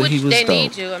was Which dope. They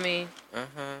need to. I mean,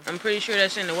 I'm pretty sure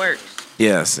that's in the works.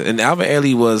 Yes, and Alvin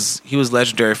Ailey was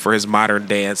legendary for his modern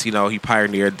dance. He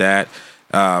pioneered that.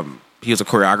 He was a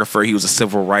choreographer. He was a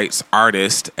civil rights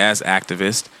artist as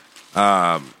activist.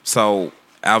 So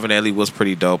Alvin Ailey was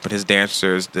pretty dope, and his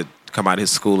dancers that come out of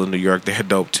his school in New York, they're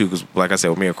dope too. Because, like I said,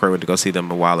 when me and Corey went to go see them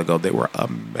a while ago, they were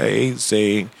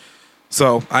amazing.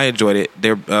 So I enjoyed it.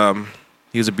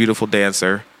 He was a beautiful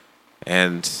dancer,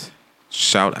 and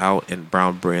shout out and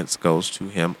Brown Brilliance goes to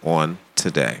him on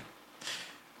today.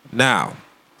 Now,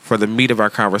 for the meat of our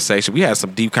conversation, we had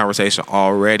some deep conversation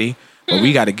already, but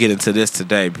we got to get into this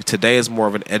today. Today is more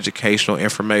of an educational,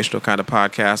 informational kind of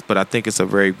podcast, but I think it's a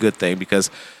very good thing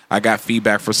because I got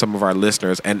feedback from some of our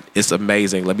listeners, and it's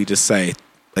amazing. Let me just say,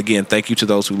 again, thank you to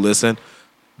those who listen,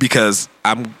 because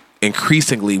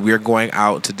we're going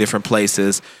out to different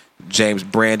places. James,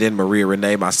 Brandon, Maria,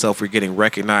 Renee, myself, we're getting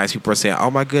recognized. People are saying,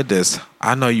 oh my goodness,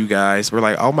 I know you guys. We're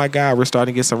like, oh my God, we're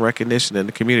starting to get some recognition in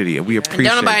the community, and we appreciate it.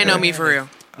 Don't nobody know me for real.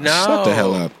 No. Shut the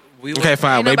hell up. Okay,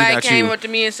 fine. Ain't Maybe nobody not came you. up to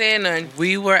me and said nothing.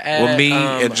 We were at Well, me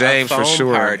and James a for foam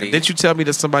sure. Party. Didn't you tell me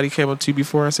that somebody came up to you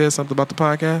before and said something about the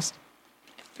podcast?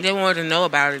 They wanted to know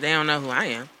about it. They don't know who I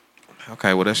am.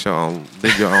 Okay, well that's your own.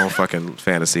 Live your own fucking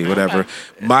fantasy, whatever.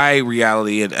 My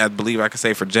reality, and I believe I can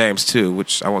say for James too,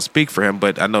 which I won't speak for him,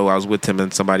 but I know I was with him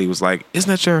and somebody was like, "Isn't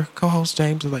that your co-host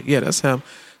James?" I was like, "Yeah, that's him."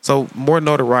 So more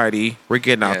notoriety, we're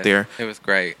getting out there. It was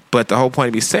great. But the whole point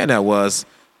of me saying that was,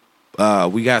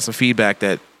 we got some feedback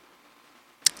that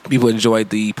people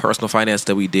enjoyed the personal finance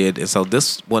that we did, and so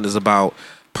this one is about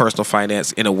personal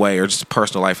finance in a way, or just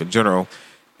personal life in general.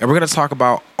 And we're going to talk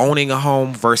about owning a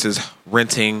home versus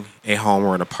renting a home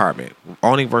or an apartment.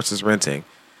 Owning versus renting.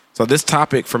 So this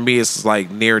topic for me is like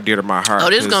near and dear to my heart.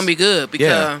 Oh, this is going to be good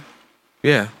because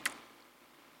Yeah.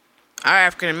 our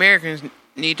African Americans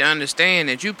need to understand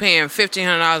that you paying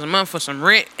 $1,500 a month for some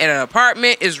rent at an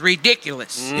apartment is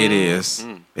ridiculous. It is.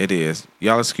 It is.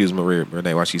 Y'all excuse Maria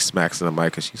Renee while she smacks in the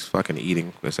mic because she's fucking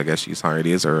eating, which I guess she's hungry. It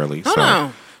is early. Hold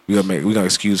on. We're gonna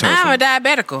excuse her. I'm a from-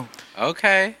 diabetical.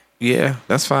 Okay. Yeah,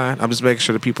 that's fine. I'm just making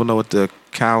sure that people know what the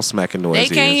cow smacking noise They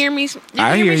is. can't hear me.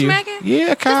 I hear me you. smacking?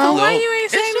 Yeah, cow. Why you ain't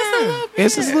saying that?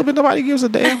 It's just a little bit. Nobody gives a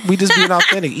damn. We just being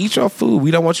authentic. Eat your food. We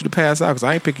don't want you to pass out because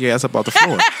I ain't picking your ass up off the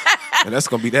floor. And that's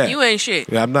gonna be that. You ain't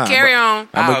shit. Yeah, I'm not. Carry on.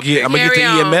 I'm gonna get the Carry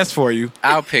on. EMS for you.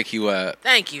 I'll pick you up.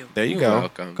 Thank you. There you You're go.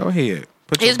 welcome. Go ahead.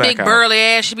 Put His your back big out. burly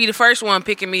ass should be the first one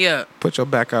picking me up. Put your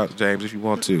back out, James, if you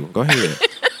want to. Go ahead.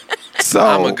 So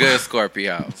I'm a good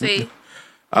Scorpio. See?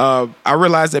 I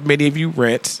realize that many of you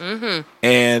rent, Mm-hmm.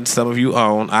 and some of you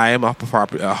own. I am a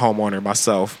homeowner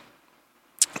myself,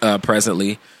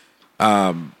 presently.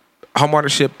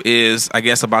 Homeownership is, I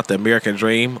guess, about the American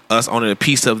dream. Us owning a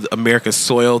piece of the American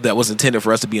soil that was intended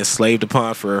for us to be enslaved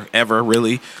upon forever,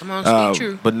 really. Come on, speak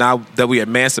true. But now that we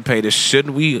emancipated,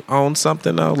 shouldn't we own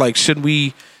something though? Like, should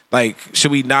we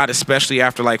not, especially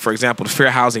after, like, for example, the Fair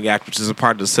Housing Act, which is a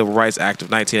part of the Civil Rights Act of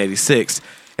 1986,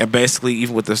 and basically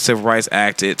even with the Civil Rights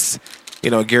Act, it's,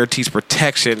 guarantees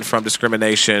protection from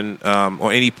discrimination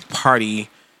or any party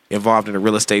involved in a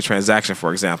real estate transaction,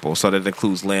 for example. So that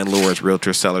includes landlords,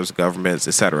 realtors, sellers, governments,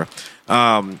 etc.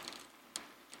 I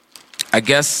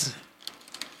guess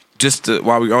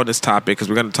while we're on this topic, because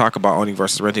we're going to talk about owning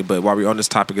versus renting, but while we're on this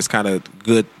topic, it's kind of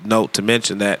good note to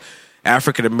mention that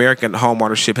African American home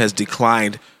ownership has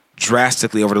declined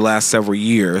drastically over the last several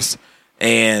years.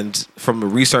 And from the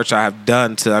research I have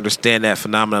done to understand that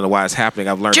phenomenon and why it's happening,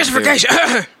 I've learned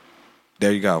Gentrification.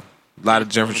 there you go. A lot of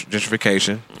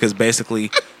gentrification, because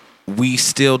basically we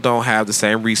still don't have the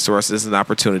same resources and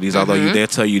opportunities, although they'll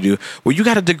tell you do. Well, you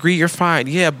got a degree, you're fine.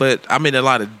 Yeah, but I'm in a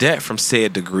lot of debt from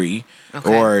said degree.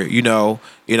 Okay. Or,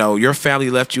 your family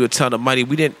left you a ton of money.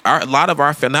 A lot of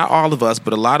our family, not all of us,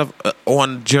 but a lot of,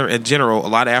 in general, a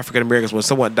lot of African Americans, when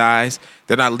someone dies,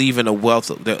 they're not leaving a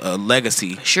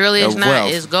legacy. Surely it's of not.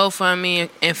 wealth. It's GoFundMe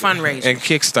and fundraising. And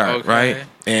Kickstart, Okay. right?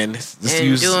 And just And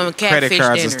use doing credit catfish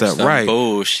cards and dinners. stuff, Some right?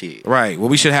 bullshit. Right. Well,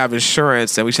 we should have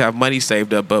insurance and we should have money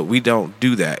saved up, but we don't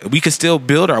do that. We can still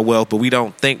build our wealth, but we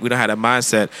don't have that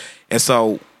mindset. And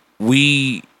so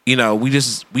we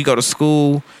go to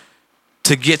school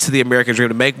to get to the American dream,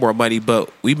 to make more money,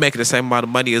 but we making the same amount of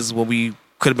money as when we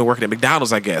could have been working at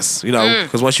McDonald's, I guess.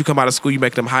 Because once you come out of school, you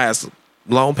make them highest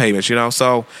loan payments,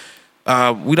 So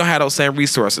we don't have those same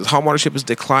resources. Homeownership is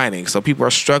declining. So people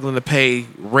are struggling to pay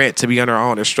rent to be on their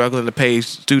own. They're struggling to pay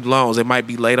student loans. They might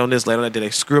be late on this, late on that. Then they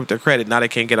screw up their credit. Now they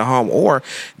can't get a home. Or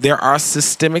there are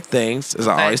systemic things, as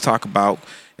I always talk about.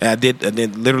 And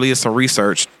then literally in some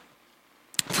research,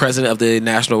 president of the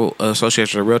National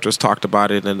Association of Realtors talked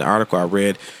about it in an article I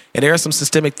read. And there are some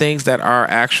systemic things that are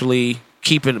actually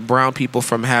keeping brown people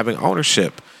from having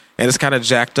ownership. And it's kind of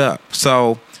jacked up.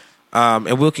 So,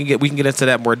 and we can get into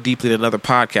that more deeply in another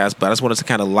podcast, but I just wanted to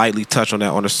kind of lightly touch on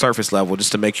that on the surface level,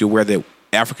 just to make you aware that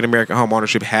African American home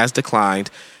ownership has declined,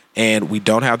 and we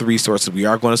don't have the resources. We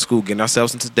are going to school, getting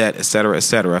ourselves into debt, et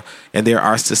cetera, and there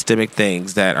are systemic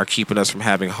things that are keeping us from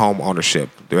having home ownership,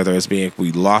 whether it's being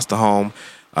we lost a home,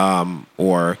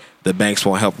 or the banks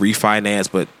won't help refinance,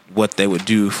 but what they would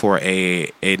do for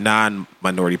a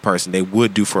non-minority person, they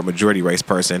would do for a majority race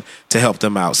person to help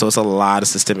them out. So it's a lot of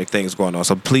systemic things going on.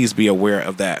 So please be aware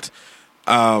of that.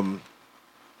 And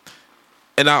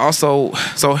I also,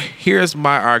 so here's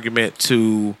my argument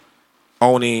to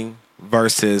owning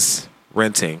versus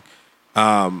renting.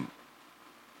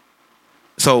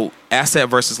 So asset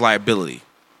versus liability.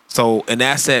 So an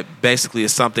asset basically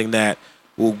is something that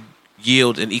will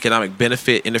yield an economic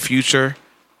benefit in the future.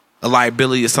 A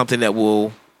liability is something that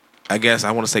will I guess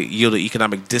I want to say yield an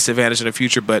economic disadvantage in the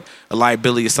future, but a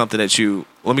liability is something that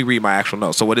let me read my actual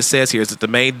notes. So what it says here is that the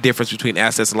main difference between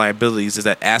assets and liabilities is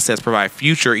that assets provide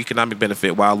future economic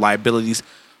benefit while liabilities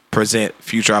present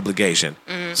future obligation.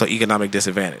 So economic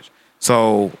disadvantage.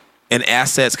 So, and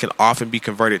assets can often be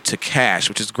converted to cash,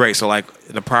 which is great. So like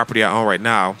in the property I own right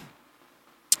now,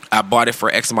 I bought it for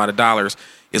X amount of dollars.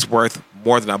 It's worth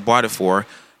more than I bought it for.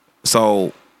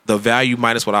 So the value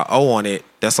minus what I owe on it,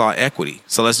 that's all equity.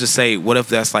 So let's just say, what if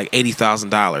that's like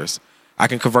 $80,000? I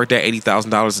can convert that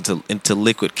 $80,000 into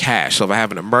liquid cash. So if I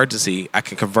have an emergency, I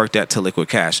can convert that to liquid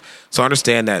cash. So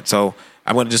understand that. So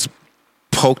I'm going to just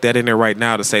poke that in there right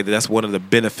now to say that that's one of the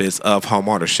benefits of home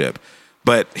ownership.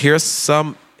 But here's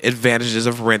some advantages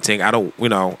of renting. I don't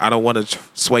want to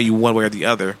sway you one way or the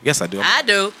other. Yes, I do. I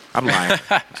do. I'm lying.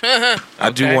 I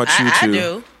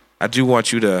do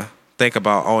want you to think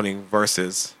about owning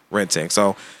versus renting.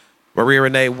 So, Maria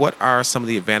Renee, what are some of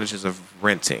the advantages of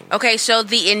renting? Okay, so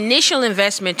the initial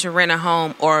investment to rent a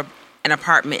home or an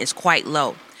apartment is quite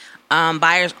low.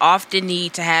 Buyers often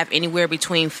need to have anywhere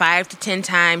between 5 to 10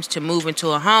 times to move into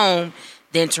a home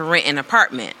than to rent an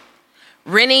apartment.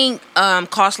 Renting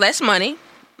costs less money.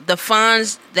 The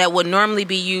funds that would normally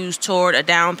be used toward a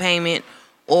down payment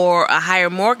or a higher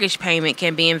mortgage payment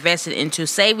can be invested into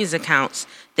savings accounts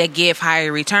that give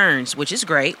higher returns, which is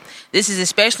great. This is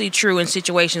especially true in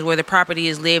situations where the property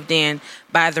is lived in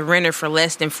by the renter for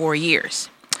less than 4 years.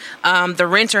 The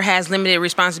renter has limited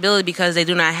responsibility because they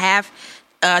do not have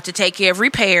to take care of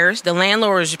repairs. The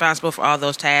landlord is responsible for all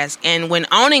those tasks. And when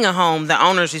owning a home, the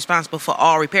owner is responsible for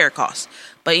all repair costs.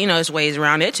 But, there's ways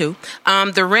around it, too.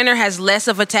 The renter has less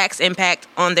of a tax impact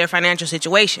on their financial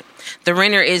situation. The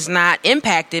renter is not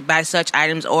impacted by such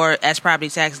items or as property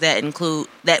tax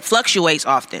that fluctuates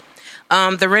often.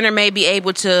 The renter may be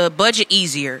able to budget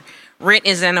easier. Rent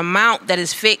is an amount that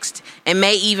is fixed and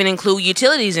may even include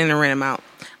utilities in the rent amount.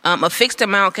 A fixed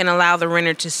amount can allow the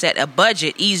renter to set a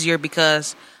budget easier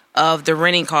because of the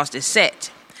renting cost is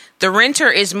set. The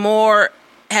renter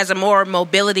has a more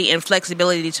mobility and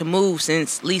flexibility to move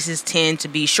since leases tend to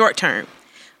be short term.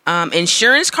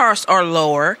 Insurance costs are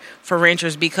lower for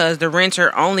renters because the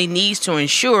renter only needs to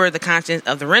insure the contents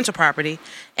of the rental property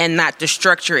and not the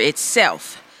structure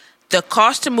itself. The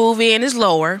cost to move in is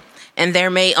lower, and there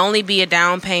may only be a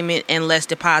down payment and less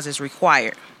deposits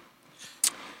required.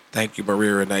 Thank you,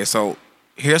 Maria Renee. So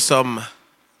here's some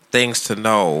things to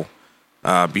know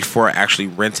before actually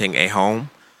renting a home.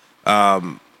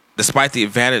 Despite the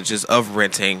advantages of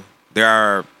renting, there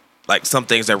are some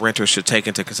things that renters should take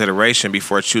into consideration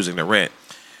before choosing to rent.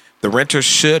 The renter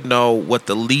should know what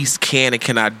the lease can and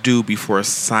cannot do before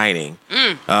signing.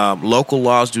 Local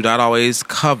laws do not always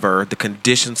cover the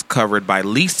conditions covered by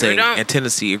leasing and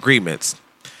tenancy agreements.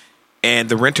 And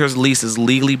the renter's lease is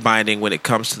legally binding when it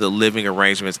comes to the living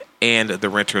arrangements and the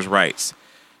renter's rights.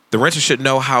 The renter should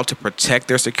know how to protect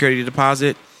their security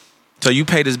deposit. So you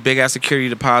pay this big-ass security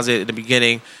deposit at the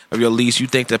beginning of your lease. You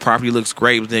think the property looks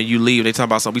great, but then you leave. They talk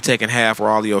about something. We taking half or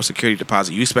all of your security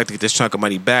deposit. You expect to get this chunk of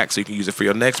money back so you can use it for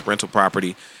your next rental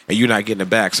property, and you're not getting it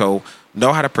back. So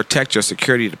know how to protect your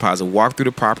security deposit. Walk through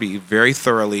the property very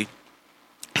thoroughly.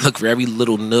 Look for every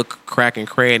little nook, crack, and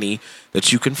cranny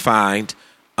that you can find,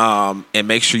 and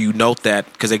make sure you note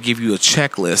that because they give you a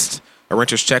checklist, a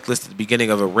renter's checklist at the beginning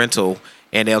of a rental.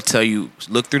 And they'll tell you,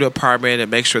 look through the apartment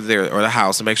and make sure or the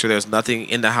house and make sure there's nothing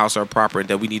in the house or apartment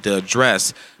that we need to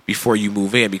address before you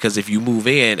move in. Because if you move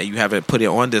in and you haven't put it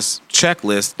on this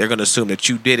checklist, they're going to assume that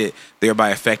you did it, thereby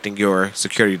affecting your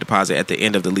security deposit at the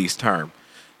end of the lease term.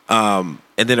 And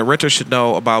then a renter should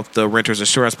know about the renter's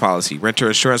insurance policy. Renter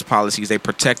insurance policies, they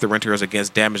protect the renters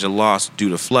against damage and loss due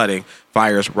to flooding,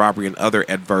 fires, robbery, and other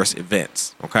adverse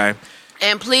events. Okay?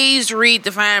 And please read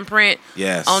the fine print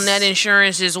on that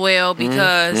insurance as well,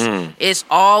 because it's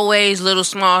always little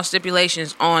small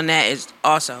stipulations on that is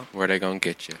also. Where they going to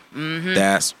get you. Mm-hmm.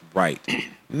 That's right.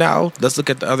 Now, let's look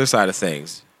at the other side of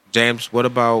things. James, what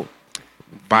about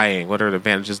buying? What are the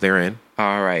advantages therein?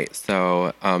 All right.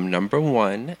 So, number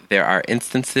one, there are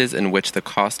instances in which the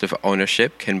cost of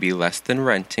ownership can be less than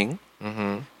renting.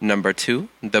 Mm-hmm. Number two,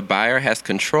 the buyer has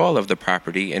control of the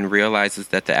property and realizes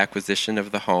that the acquisition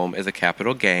of the home is a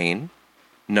capital gain.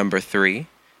 Number three,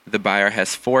 the buyer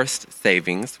has forced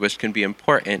savings, which can be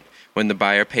important when the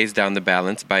buyer pays down the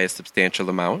balance by a substantial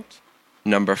amount.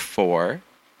 Number four,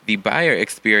 the buyer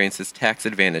experiences tax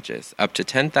advantages, up to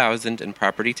 $10,000 in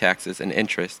property taxes and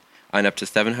interest on up to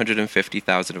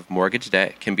 $750,000 of mortgage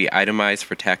debt can be itemized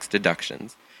for tax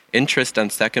deductions. Interest on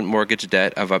second mortgage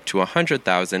debt of up to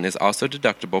 $100,000 is also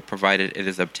deductible provided it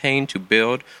is obtained to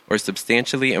build or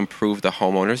substantially improve the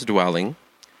homeowner's dwelling.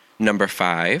 Number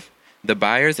five, The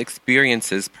buyer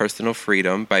experiences personal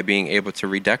freedom by being able to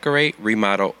redecorate,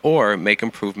 remodel, or make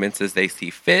improvements as they see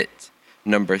fit.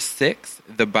 Number 6,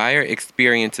 the buyer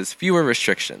experiences fewer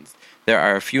restrictions. There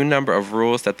are a few number of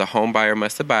rules that the home buyer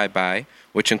must abide by,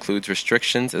 which includes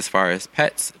restrictions as far as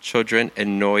pets, children,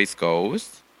 and noise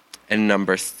goes. And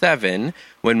number 7,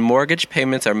 when mortgage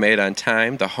payments are made on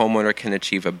time, the homeowner can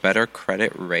achieve a better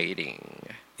credit rating.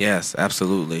 Yes,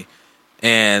 absolutely.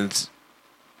 And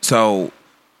so,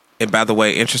 and by the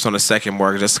way, interest on the second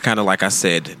mortgage, that's kind of like I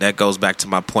said, that goes back to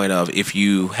my point of if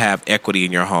you have equity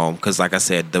in your home, because like I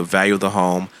said, the value of the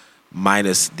home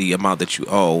minus the amount that you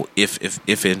owe, if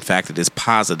in fact it is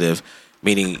positive,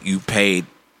 meaning you paid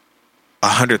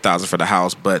 $100,000 for the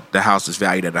house, but the house is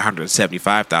valued at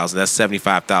 $175,000. That's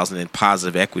 $75,000 in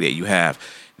positive equity that you have.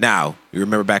 Now, you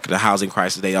remember back in the housing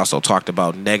crisis, they also talked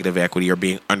about negative equity or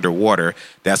being underwater.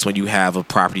 That's when you have a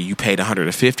property you paid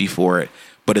 $150,000 for it,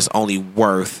 but it's only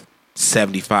worth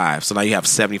 $75,000. So now you have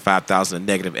 $75,000 in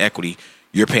negative equity.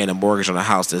 You're paying a mortgage on a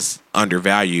house that's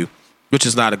undervalued, which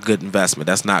is not a good investment.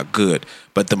 That's not good.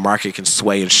 But the market can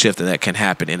sway and shift, and that can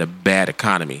happen in a bad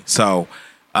economy. So.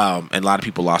 And a lot of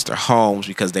people lost their homes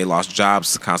because they lost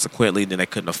jobs consequently. Then they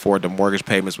couldn't afford the mortgage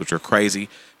payments, which were crazy.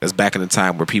 That's back in the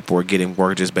time where people were getting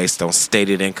mortgages based on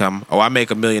stated income. Oh, I make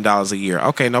 $1 million a year.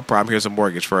 Okay, no problem. Here's a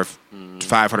mortgage for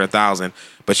 $500,000,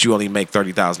 but you only make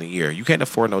 $30,000 a year. You can't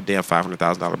afford no damn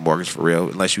 $500,000 mortgage for real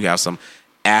unless you have some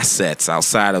assets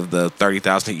outside of the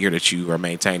 $30,000 a year that you are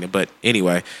maintaining. But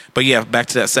anyway, yeah, back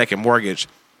to that second mortgage.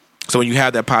 So when you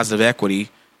have that positive equity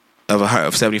of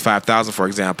 $75,000, for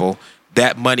example,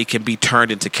 that money can be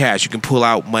turned into cash. You can pull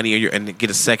out money and get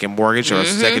a second mortgage or a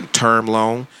second term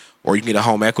loan, or you can get a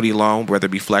home equity loan, whether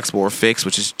it be flexible or fixed,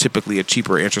 which is typically a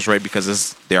cheaper interest rate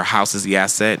because their house is the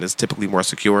asset and it's typically more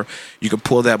secure. You can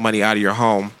pull that money out of your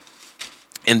home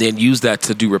and then use that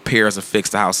to do repairs and fix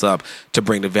the house up to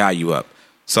bring the value up.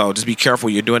 So just be careful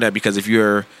when you're doing that, because if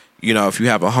you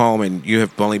have a home and you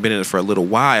have only been in it for a little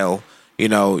while,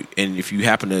 and if you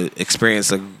happen to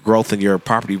experience a growth in your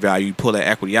property value, you pull that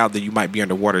equity out, then you might be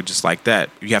underwater just like that.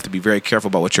 You have to be very careful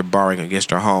about what you're borrowing against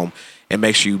your home and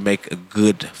make sure you make a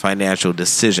good financial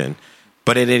decision.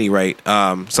 But at any rate, so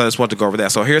I just want to go over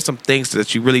that. So here's some things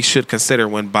that you really should consider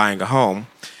when buying a home.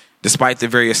 Despite the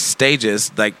various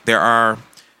stages, like there are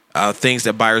things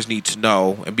that buyers need to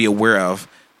know and be aware of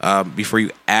before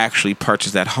you actually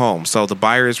purchase that home. So the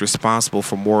buyer is responsible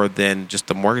for more than just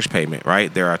the mortgage payment,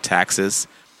 right? There are taxes,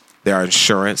 there are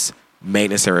insurance,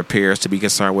 maintenance and repairs to be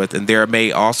concerned with, and there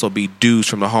may also be dues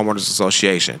from the homeowners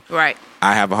association. Right.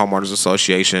 I have a homeowners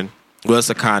association. Well,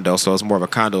 it's a condo, so it's more of a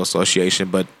condo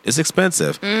association, but it's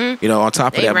expensive. Mm-hmm. On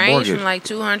top of that mortgage. They range from like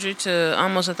 $200 to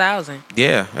almost $1,000.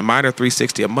 Yeah, and mine are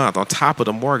 $360 a month on top of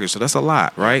the mortgage, so that's a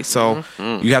lot, right? So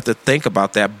you have to think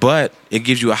about that, but it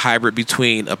gives you a hybrid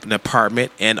between an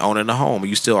apartment and owning a home.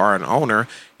 You still are an owner.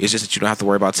 It's just that you don't have to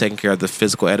worry about taking care of the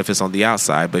physical edifice on the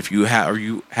outside. But if you have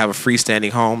a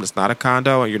freestanding home that's not a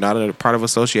condo and you're not a part of an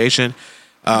association.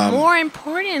 More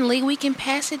importantly, we can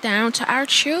pass it down to our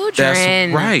children.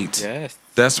 That's right. Yes.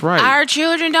 That's right. Our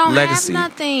children don't Legacy. have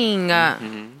nothing.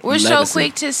 We're Legacy. so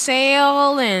quick to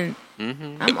sell, and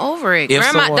I'm over it. If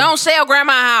Grandma, someone- don't sell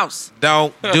grandma's house.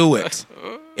 Don't do it.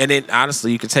 And then,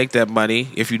 honestly, you can take that money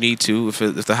if you need to, if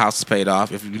the house is paid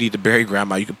off. If you need to bury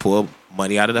grandma, you can pull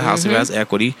money out of the house if it has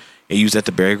equity and use that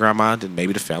to bury grandma, then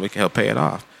maybe the family can help pay it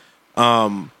off.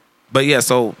 But yeah,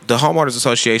 so the homeowners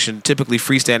association, typically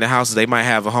freestanding houses, they might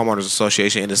have a homeowners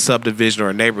association in a subdivision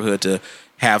or a neighborhood to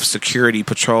have security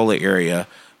patrol the area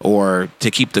or to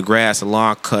keep the grass and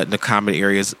lawn cut in the common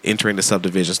areas entering the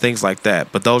subdivisions, things like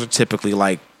that. But those are typically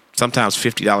like sometimes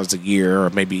 $50 a year or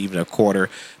maybe even a quarter.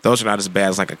 Those are not as bad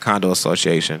as like a condo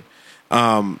association.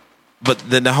 But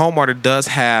then the homeowner does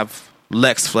have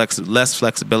less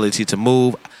flexibility to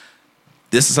move.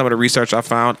 This is some of the research I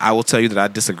found. I will tell you that I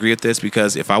disagree with this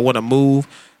because if I want to move,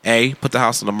 put the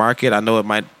house on the market, I know it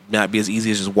might not be as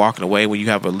easy as just walking away when you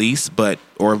have a lease,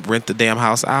 or rent the damn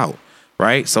house out,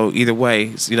 right? So either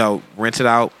way, rent it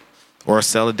out or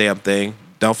sell the damn thing.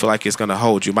 Don't feel like it's going to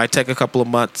hold you. It might take a couple of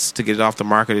months to get it off the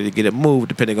market or to get it moved,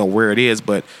 depending on where it is,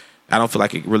 but I don't feel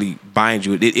like it really binds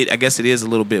you. I guess it is a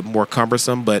little bit more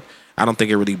cumbersome, but I don't think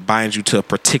it really binds you to a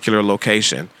particular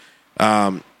location.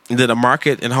 Then the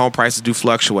market and home prices do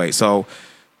fluctuate. So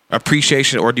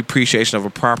appreciation or depreciation of a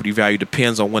property value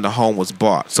depends on when the home was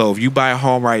bought. So if you buy a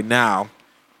home right now,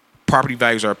 property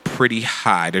values are pretty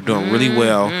high. They're doing really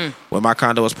well. When my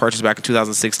condo was purchased back in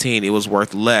 2016, it was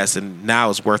worth less, and now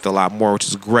it's worth a lot more, which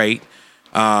is great.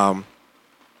 But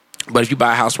if you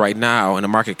buy a house right now and the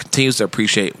market continues to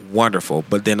appreciate, wonderful.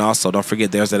 But then also don't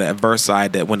forget there's that adverse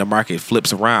side that when the market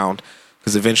flips around,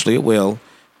 because eventually it will,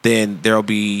 then there'll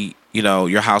be,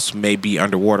 your house may be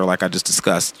underwater, like I just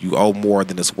discussed. You owe more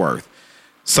than it's worth.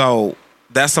 So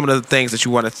that's some of the things that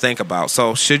you want to think about.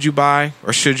 So should you buy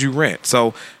or should you rent?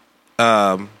 So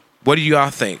what do y'all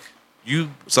think?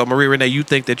 So Maria Renee, you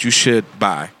think that you should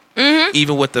buy,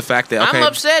 even with the fact that I'm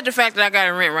upset at the fact that I got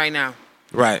to rent right now.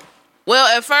 Right. Well,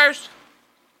 at first,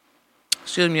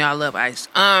 excuse me, I love ice.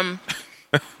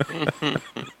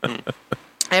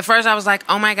 At first, I was like,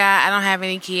 oh, my God, I don't have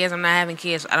any kids. I'm not having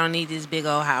kids. I don't need this big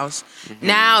old house. Mm-hmm.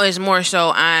 Now it's more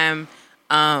so I'm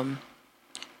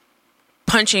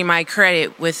punching my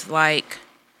credit with, like,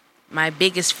 my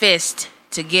biggest fist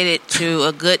to get it to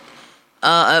a good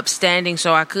upstanding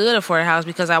so I could afford a house,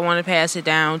 because I want to pass it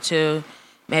down to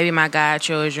maybe my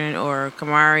godchildren or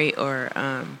Kamari or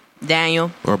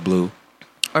Daniel. Or Blue.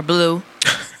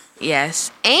 Yes.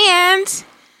 And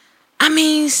I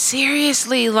mean,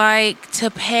 seriously, like, to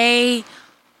pay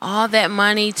all that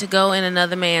money to go in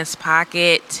another man's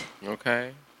pocket,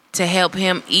 okay, to help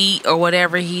him eat or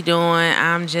whatever he doing,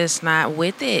 I'm just not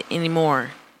with it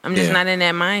anymore. I'm just not in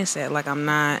that mindset. Like, I'm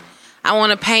not. I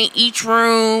want to paint each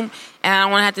room, and I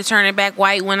don't want to have to turn it back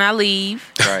white when I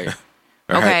leave. Right.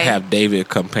 Or Okay. have David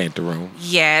come paint the room.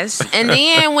 Yes. And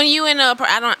then when you in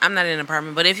I'm not in an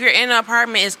apartment, but if you're in an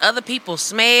apartment, it's other people's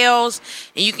smells,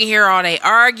 and you can hear all their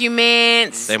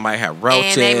arguments. They might have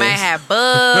roaches. And they might have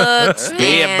bugs Bed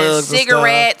and bugs and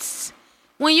cigarettes.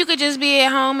 When you could just be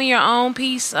at home in your own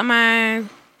peace of mind,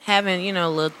 having,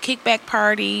 little kickback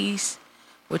parties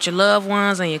with your loved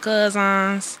ones and your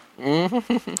cousins.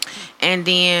 And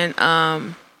then,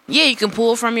 you can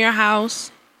pull from your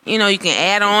house. You can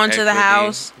add on to the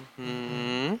house.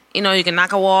 Mm-hmm. You can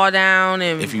knock a wall down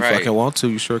and If you fucking want to,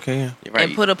 you sure can. Right.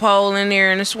 and put a pole in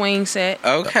there and a swing set.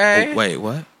 Okay. Oh, wait,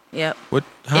 what? Yep. What?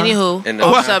 Huh? Anywho, In the-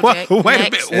 off What? subject. Wait a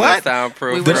Next. minute. What?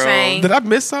 Soundproof We were room. saying- Did I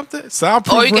miss something?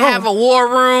 Soundproof Or you can room? have a war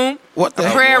room, What the a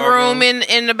hell? prayer war room room.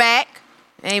 in the back.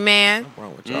 Amen. What's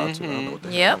wrong with y'all too? I don't know what the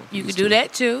hell Yep, wrong with you these could do two.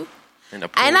 that too. In the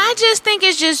And pool. I just think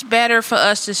it's just better for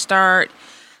us to start.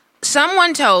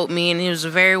 Someone told me, and he was a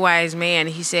very wise man,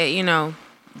 he said,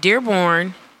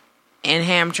 Dearborn and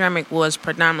Hamtramck was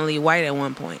predominantly white at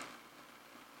one point.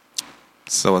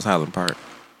 So is Highland Park.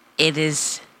 It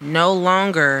is no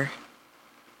longer,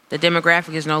 the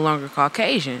demographic is no longer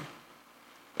Caucasian.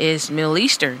 It's Middle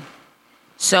Eastern.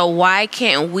 So why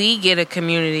can't we get a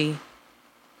community?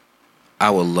 I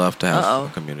would love to have Uh-oh. a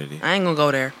community. I ain't gonna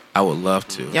go there. I would love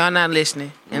to. Y'all not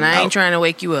listening. And I ain't trying to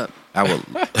wake you up. I would.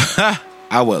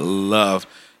 I would love.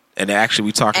 And actually,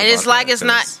 we talked. And about it's like that, it's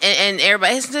not, 'cause- and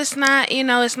everybody, it's just not,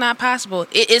 it's not possible.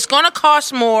 It's going to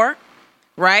cost more,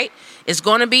 right? It's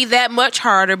going to be that much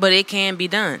harder, but it can be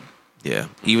done. Yeah,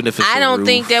 even if it's I a don't roof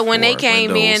think that when they or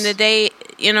came windows.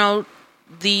 in,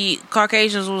 the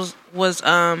Caucasians was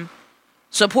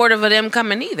supportive of them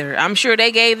coming either. I'm sure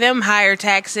they gave them higher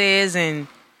taxes,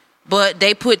 but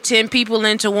they put 10 people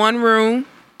into one room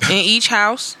in each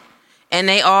house, and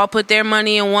they all put their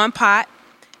money in one pot.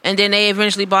 And then they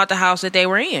eventually bought the house that they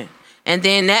were in. And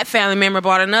then that family member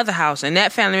bought another house. And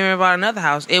that family member bought another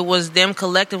house. It was them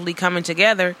collectively coming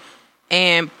together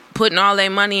and putting all their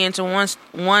money into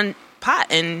one pot.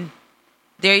 And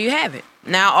there you have it.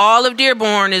 Now all of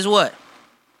Dearborn is what?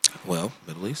 Well,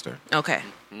 Middle Eastern. Okay.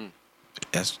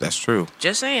 That's true.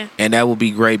 Just saying. And that would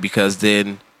be great, because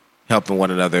then helping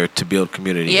one another to build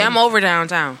community. Yeah, I'm over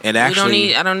downtown. And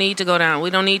actually- I don't need to go down.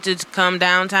 We don't need to come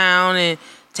downtown and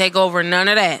take over none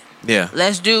of that. Yeah.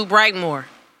 Let's do Brightmoor.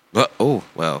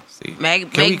 Well, see.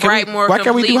 Make Can we- Brightmoor Why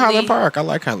can't we do completely- Highland Park? I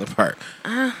like Highland Park.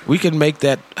 We can make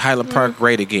that Highland Park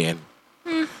great again.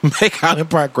 Make Highland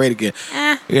Park great again.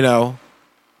 I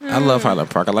love Highland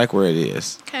Park. I like where it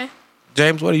is. Okay.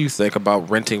 James, what do you think about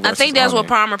renting I versus think that's what owning?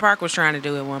 Palmer Park was trying to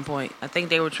do at one point. I think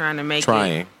they were trying to make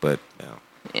Trying, but no.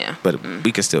 it. Yeah. But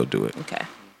we can still do it. Okay.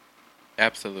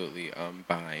 Absolutely.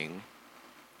 Buying.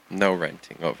 No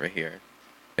renting over here.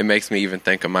 It makes me even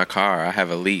think of my car. I have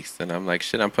a lease, and I'm like,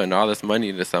 shit, I'm putting all this money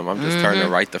into something. I'm just turning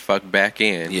right the fuck back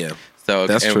in. Yeah. So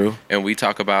That's true. And we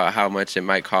talk about how much it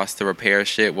might cost to repair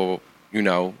shit. Well,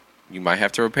 you might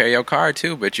have to repair your car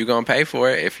too, but you're going to pay for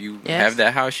it. If you Yes. have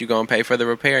that house, you're going to pay for the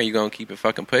repair, and you're going to keep it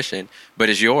fucking pushing. But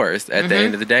it's yours at the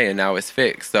end of the day, and now it's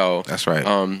fixed. So That's right.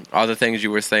 all the things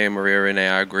you were saying, Maria Renee,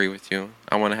 I agree with you.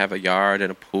 I want to have a yard and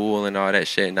a pool and all that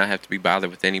shit, and not have to be bothered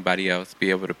with anybody else. Be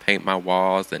able to paint my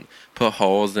walls and put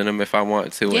holes in them if I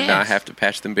want to, and not Yes. have to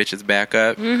patch them bitches back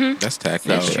up. That's tacky.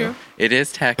 That's yeah. true. It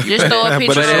is tacky. Just throw a But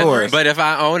picture it's over yours. it. But if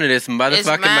I own it, it's motherfucking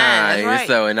mine, that's mine. right.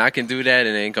 So, and I can do that,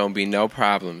 and it ain't gonna be no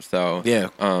problem. So, Yeah.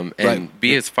 and Right.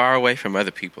 be as far away from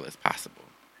other people as possible.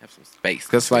 Have some space.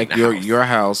 Because between like the house. your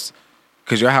house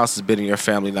because your house has been in your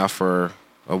family now for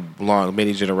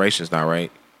many generations now,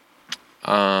 right?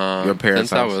 Your parents'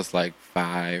 since house. I was like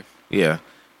 5. Yeah,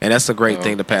 and that's a great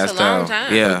thing to pass That's a long down.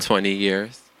 time. Yeah, 20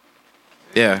 years.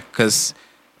 yeah, because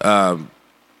I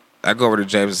go over to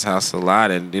James's house a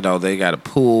lot, and they got a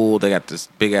pool, they got this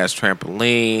big ass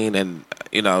trampoline, and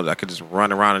I could just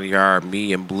run around in the yard,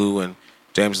 me and Blue and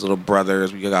James' little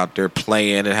brothers. We go out there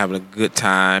playing and having a good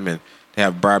time, and they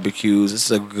have barbecues.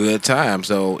 It's a good time.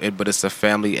 But it's a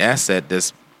family asset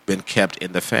that's been kept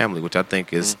in the family, which I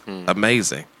think is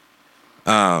amazing.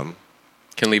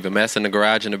 Can leave a mess in the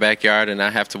garage in the backyard and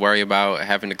not have to worry about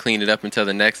having to clean it up until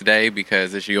the next day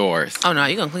because it's yours. Oh no,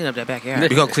 you're gonna clean up that backyard. We're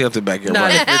gonna clean up the backyard.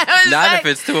 Not, Right? if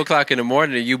it's 2 o'clock in the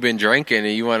morning and you've been drinking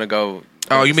and you want to go.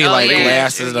 Oh, you mean Oh, like yeah.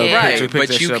 glasses? Yeah. Right, Picture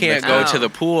but you stuff can't next go Oh. to the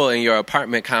pool in your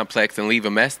apartment complex and leave a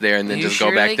mess there and then You just go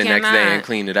back surely the next day cannot. and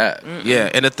clean it up. Yeah,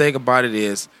 and the thing about it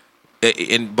is,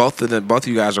 and both of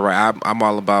you guys are right. I'm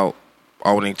all about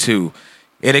owning too,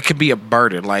 and it can be a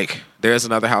burden. Like there's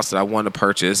another house that I want to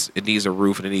purchase. It needs a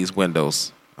roof and it needs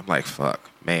windows. I'm like, fuck,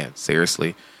 man,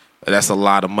 seriously, that's a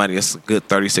lot of money. It's a good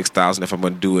 $36,000 if I'm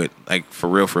going to do it like for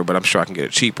real. But I'm sure I can get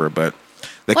it cheaper. But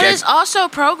It's also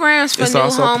programs for It's new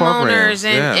also homeowners programs,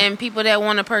 yeah. and people that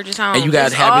want to purchase homes. And you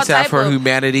got It's all Habitat type for of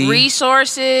Humanity.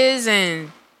 resources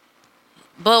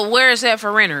but where is that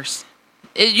for renters?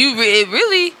 It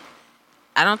really,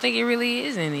 I don't think it really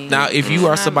is any. Now, if you are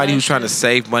Not somebody who's much. trying to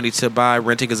save money to buy,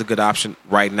 renting is a good option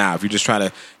right now. If you're just trying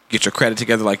to get your credit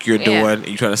together like you're Yeah. doing, and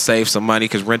you're trying to save some money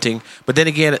because renting. But then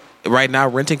again, right now,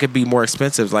 renting could be more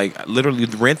expensive. Like literally,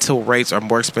 rental rates are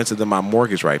more expensive than my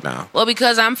mortgage right now. Well,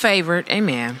 because I'm favored,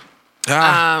 amen.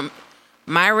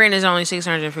 My rent is only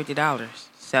 $650,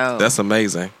 so That's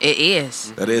amazing. it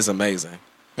is. That is amazing.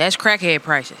 That's crackhead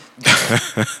prices.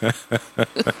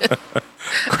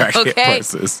 Crackhead Okay.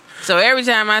 prices. So every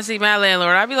time I see my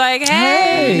landlord, I be like,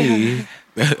 "Hey,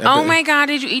 oh my God,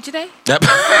 did you eat today? Yep.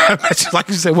 Like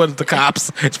you said, one of the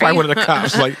cops. It's probably one of the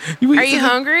cops. Like, Are you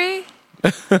hungry?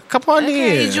 Come on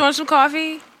Okay, in. you want some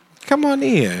coffee? Come on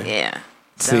in. Yeah.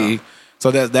 See,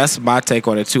 so that's my take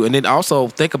on it too. And then also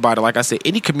think about it. Like I said,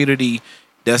 any community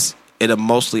that's in a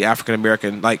mostly African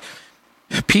American, like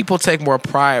people take more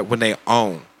pride when they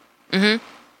own. Mm-hmm.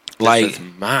 Like, This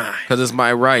is mine. because it's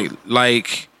my right.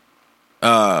 Like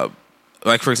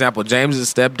for example,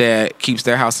 James's stepdad keeps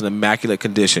their house in immaculate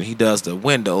condition. He does the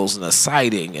windows and the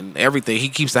siding and everything. He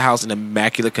keeps the house in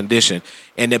immaculate condition.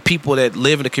 And the people that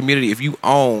live in the community, if you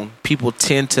own, people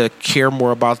tend to care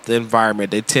more about the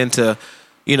environment. They tend to,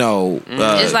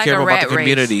 It's like care a more rat about the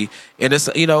community. And it's,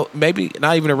 maybe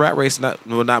not even a rat race. Not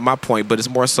my point, but it's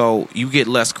more so you get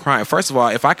less crime. First of all,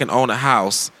 if I can own a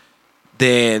house,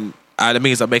 then that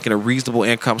means I'm making a reasonable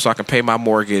income so I can pay my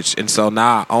mortgage. And so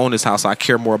now I own this house. So I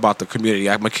care more about the community.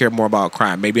 I'm going to care more about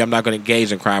crime. Maybe I'm not going to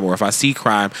engage in crime. Or if I see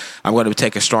crime, I'm going to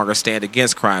take a stronger stand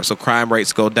against crime. So crime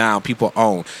rates go down. People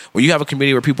own. When you have a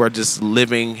community where people are just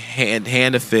living hand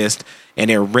to fist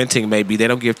and they're renting, maybe they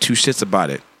don't give two shits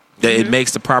about it. It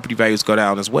makes the property values go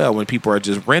down as well when people are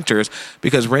just renters,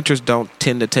 because renters don't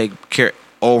tend to take care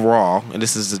overall, and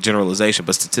this is a generalization,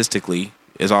 but statistically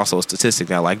is also a statistic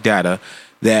now, like data,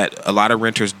 that a lot of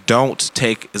renters don't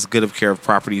take as good of care of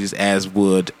properties as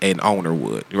would an owner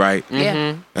would, right?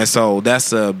 Yeah. And so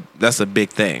that's a big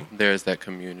thing. There's that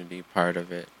community part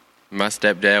of it. My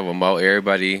stepdad will mow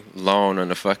everybody lawn on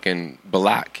the fucking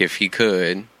block if he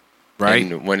could. Right.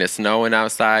 And when it's snowing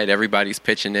outside, everybody's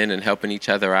pitching in and helping each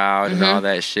other out and all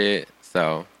that shit.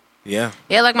 So Yeah.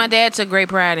 Yeah, like my dad took great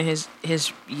pride in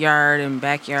his yard and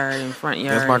backyard and front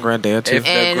yard. That's my granddad too. If-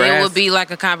 And The it grass- would be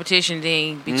like a competition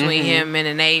thing between him and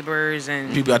the neighbors.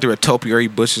 And People out there with topiary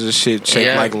bushes and shit, shaped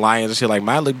Yeah. like lions and shit. Like,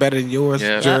 mine look better than yours,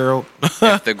 Yeah. Gerald.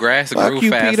 if the grass Fuck grew you,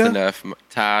 fast Peter. enough,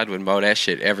 Todd would mow that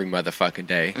shit every motherfucking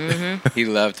day. He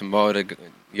loved to mow the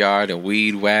yard and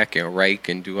weed whack and rake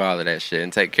and do all of that shit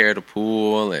and take care of the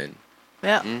pool and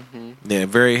yeah. Yeah,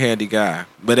 very handy guy.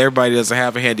 But everybody doesn't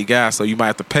have a handy guy, so you might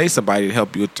have to pay somebody to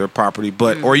help you with their property.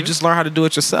 But or you just learn how to do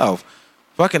it yourself.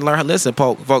 Fucking learn. Listen,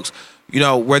 folks.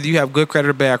 Whether you have good credit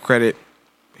or bad credit,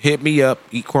 hit me up.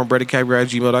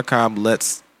 eatcornbreadandcaviar@gmail.com.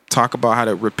 Let's talk about how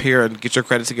to repair and get your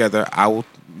credit together. I will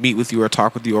meet with you or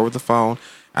talk with you over the phone,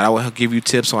 and I will give you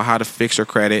tips on how to fix your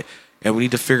credit. And we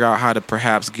need to figure out how to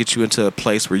perhaps get you into a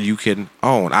place where you can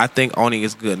own. I think owning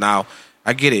is good. Now,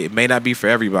 I get it. It may not be for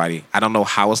everybody. I don't know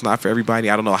how it's not for everybody.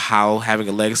 I don't know how having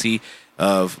a legacy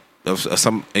of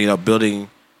some,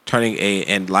 turning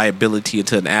an liability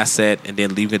into an asset and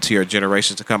then leaving it to your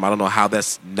generations to come. I don't know how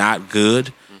that's not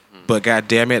good. But God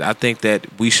damn it, I think that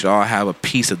we should all have a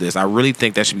piece of this. I really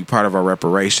think that should be part of our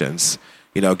reparations.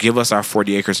 Give us our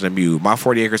 40 acres and a mule. My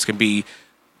 40 acres can be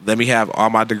let me have all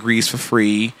my degrees for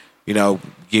free. You know,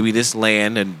 give me this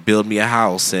land and build me a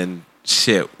house and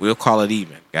shit. We'll call it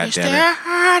even. God damn it.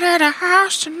 Hot at a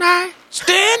house tonight.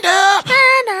 Stand up.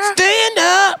 Stand up. Stand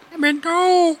up. Let me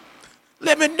know.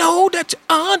 Let me know that you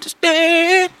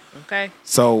understand. Okay.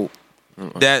 So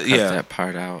that Cut that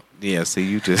part out. Yeah, see,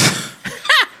 you just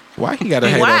why he gotta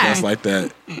hate on Why? us like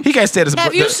that? He can't say this.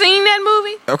 Have you seen that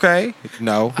movie? Okay,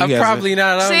 no, he I'm hasn't. probably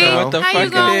not. I don't See, know what the how you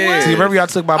fuck gonna it work? is. See, remember y'all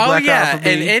took my Oh black yeah, out for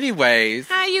me. and anyways,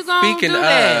 How you gonna speaking do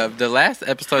that? of the last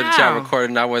episode that How? y'all recorded,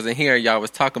 and I wasn't here. Y'all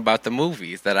was talking about the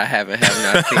movies that I have not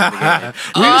seen again.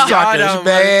 We was Y'all talking don't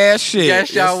bad shit.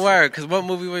 Yes, y'all were. Because what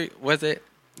movie was it?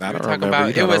 I We don't were talking remember.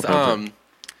 about You it was don't remember.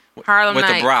 Harlem with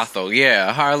Nights. the brothel.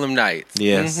 Yeah, Harlem Nights.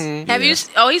 Yes. Have you?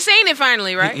 Oh, he's seen it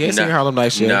finally, right? He ain't seen Harlem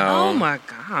Nights yet. No. Oh my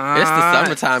god! It's the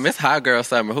summertime. It's hot girl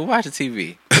summer. Who watches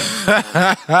TV?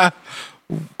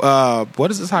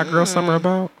 What is this Hot Girl Summer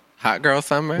about? Hot girl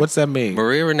summer. What's that mean?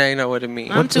 Maria Renee know what it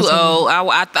means. I'm too old.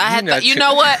 I had. You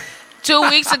know what? 2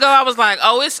 weeks ago, I was like,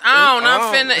 "Oh, it's on. I'm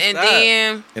on. finna," It's and up.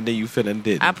 then And then you finna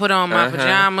did. I put on my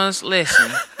pajamas.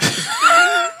 Listen,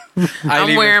 I I'm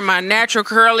didn't wearing my natural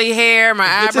curly hair.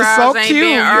 My It's just eyebrows so ain't cute.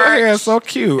 being Your arched. hair is so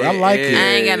cute. I like it. I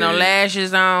ain't got no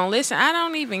lashes on. Listen, I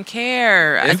don't even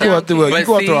care. I You don't going through care. you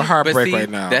going through a but heartbreak see, right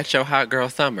now. That's your hot girl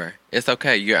summer. It's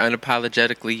okay. You're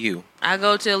unapologetically you. I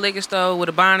go to a liquor store with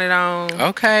a bonnet on.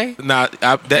 Okay. Nah,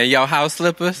 And that your house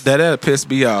slippers. that'll piss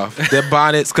me off. Their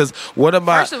bonnets, because what am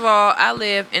I? First of all, I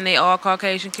live in a all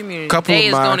Caucasian community. Couple They of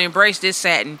is my- going to embrace this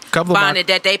satin couple of my- bonnet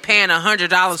that they paying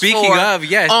 $100 Speaking for. of,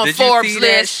 yes, on did you Forbes see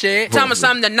that list. shit? Tell me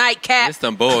something. The nightcap. It's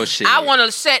some bullshit. I want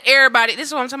to set everybody. This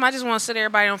is what I'm talking about. I just want to set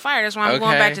everybody on fire. That's why I'm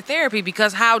going Okay. back to therapy,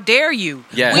 because how dare you?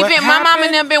 Yes. We've What been. My mom happened?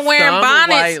 and them been wearing Some bonnets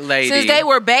white lady- since they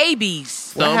were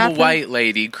babies. What Some happened? white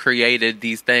lady created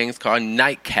these things called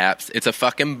nightcaps. It's a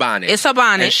fucking bonnet. It's a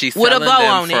bonnet and she's with a selling bow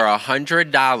them on for it.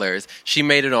 $100. She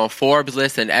made it on Forbes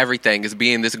list and everything as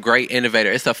being this great innovator.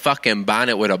 It's a fucking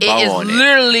bonnet with a bow is on it.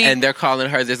 literally- and they're calling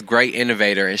her this great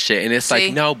innovator and shit. And it's See?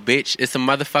 like, no, bitch, it's a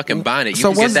motherfucking bonnet. You So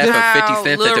can get what's that different- for 50 How cents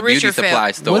at Little the beauty Richard felt.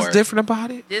 supply store. What's different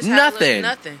about it? This how it looks. Nothing.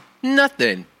 Nothing.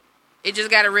 Nothing. It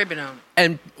just got a ribbon on it.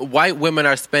 And white women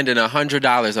are spending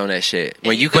 $100 on that shit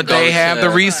when you can But go they have to, the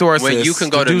resources. when you can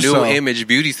go to do New so. Image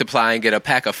Beauty Supply and get a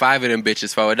pack of 5 of them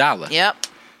bitches for $1. Yep.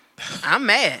 I'm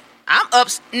mad. I'm up.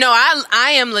 No,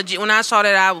 I am legit. When I saw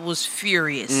that, I was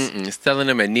furious. Selling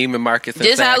them at Neiman Marcus. And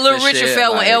This how Saks Little and Richard shit,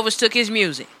 felt when like- Elvis took his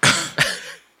music.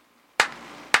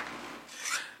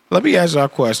 Let me ask y'all a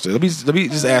question. Let me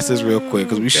just ask this real quick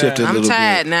because we shifted a I'm little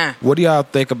tired bit. now. What do y'all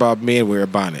think about men wearing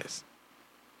bonnets?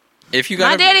 If you My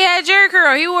got daddy had Jerry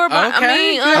curl. He wore a bonnet. Okay, I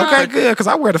mean, good. Okay, good, because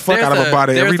I wear the fuck out of a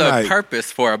bonnet every there's night. a purpose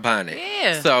for a bonnet.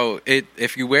 Yeah. So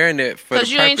if you're wearing it for the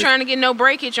because you ain't purpose- trying to get no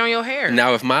breakage on your hair.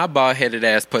 Now, if my bald headed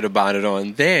ass put a bonnet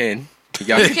on, then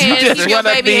y'all You can't just keep your wanna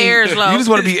baby be- hairs low. You just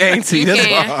want to be auntie. You That's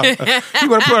can. all. You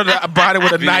want to put on a bonnet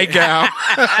with a nightgown.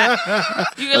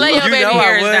 You can lay your You baby know I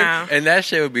hairs would, down. and that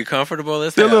shit would be comfortable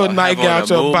as The hell. little nightgown, Have on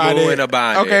your a moo-moo bonnet. and a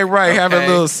bonnet. Okay, right. Have a Okay?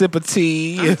 little sip of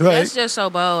tea. Like, That's just so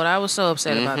bold. I was so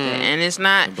upset about that, and it's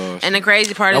not. Bullshit. And the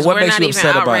crazy part Now, is what we're makes not you even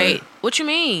upset about outraged. it? What you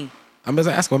mean? I'm just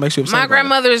asking what makes you upset My about it?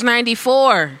 grandmother is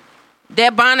 94.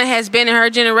 That bonnet has been in her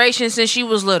generation since she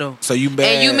was little. So you mad?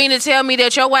 And you mean to tell me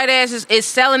that your white ass is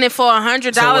selling it for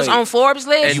 $100 So wait. on Forbes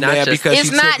list? And you not mad just- because It's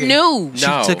she not took it- new. She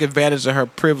No. took advantage of her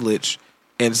privilege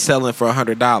and selling for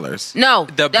 $100. No,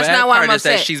 The that's bad not why part I'm is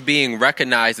that upset. she's being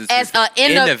recognized As this a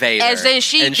innovator. as in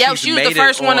she And was she's the made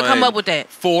first it one to come on up with that.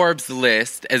 Forbes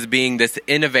list as being this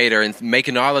innovator and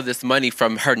making all of this money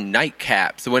from her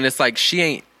nightcaps. When it's like she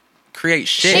ain't create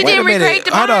shit. She Wait a didn't minute. recreate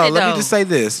the Hold bonnet, on. Let me though. just say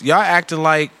this. Y'all acting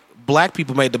like black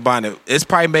people made the bonnet. It's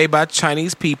probably made by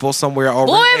Chinese people somewhere over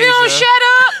Boy, in if you don't Asia. shut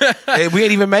up, Hey, we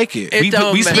ain't even make it. It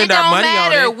don't we matter. spend it our don't money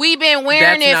matter. on it. We've been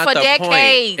wearing That's it not for the decades.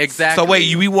 point. Exactly. So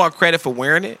wait, we want credit for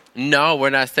wearing it? No, we're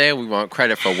not saying we want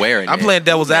credit for wearing I'm it. playing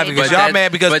devil's advocate because But y'all that's-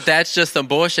 mad because but that's just some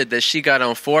bullshit that she got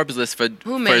on Forbes list for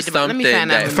Who made for the- let something me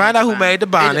find out that who find out who made the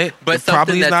bonnet. but It probably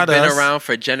something is that's not been us. around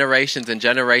for generations and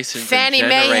generations. Fannie and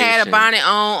Mae generations. had a bonnet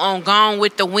on Gone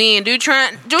with the Wind. Do you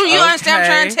understand? I'm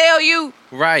trying to tell you.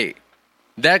 Right.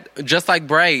 That just like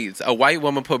braids. A white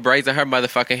woman put braids in her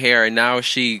motherfucking hair, and now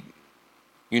she,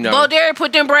 you know. Bo Derek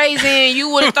put them braids in. You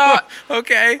would have thought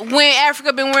Okay. when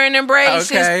Africa been wearing them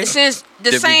braids Okay. since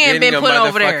the sand beginning been of put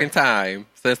over there. motherfucking time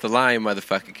since the Lion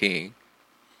motherfucking King.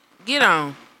 Get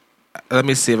on. Let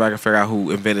me see if I can figure out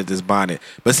who invented this bonnet.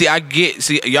 But see,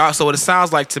 y'all. So what it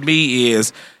sounds like to me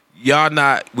is y'all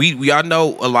not. We all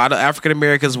know a lot of African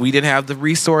Americans. We didn't have the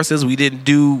resources. We didn't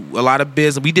do a lot of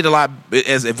business. We did a lot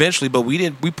as eventually, but we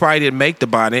didn't. We probably didn't make the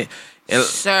bonnet. And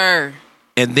Sir,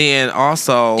 And then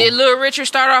also, Did Little Richard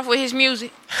start off with his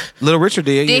music? Little Richard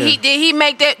did. Did yeah. he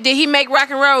make that? Did he make rock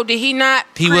and roll? Did he not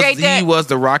create that? He was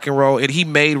the rock and roll, and he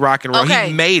made rock and roll. Okay.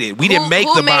 He made it. We didn't make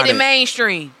who the made bonnet. it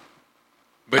mainstream?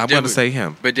 But I'm did going to we- say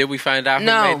him. But did we find out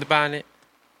No. who made the bonnet?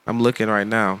 I'm looking right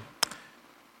now.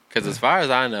 Because as far as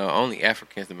I know, only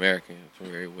African Americans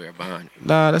wear bonnet.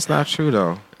 No, that's not true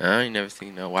though. I ain't never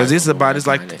seen no white. Because this is woman wear about it's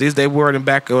like bonnet. this. They wore it in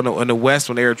back on the West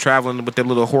when they were traveling with them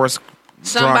little horse.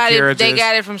 Somebody carriages. they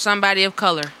got it from somebody of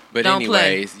color. But Don't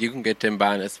anyways, you can get them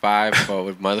bonnets $5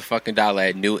 for a motherfucking dollar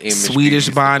at New Image Swedish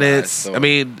Beauty bonnets. Supply I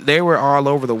mean, they were all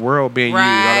over the world being play. used.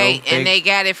 I Right, don't think- and they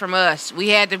got it from us. We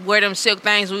had to wear them silk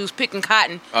things. We was picking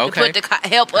cotton Okay. to put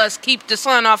help us keep the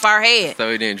sun off our head. so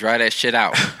we didn't dry that shit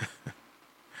out.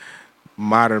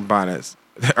 modern bonnets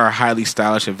are highly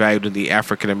stylish and valued in the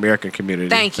African American community.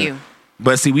 Thank you.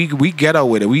 But see, we ghetto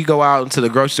with it. We go out into the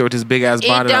grocery store with this big ass It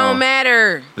bonnet don't on.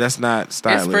 matter. That's not It's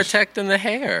stylish. protecting the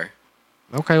hair.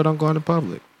 Okay, well, don't go into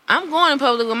public. I'm going in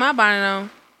public with my bonnet on.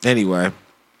 Anyway,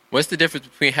 What's the difference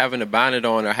between having a bonnet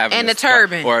on or having And a a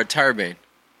turban. or a turban?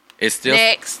 It's still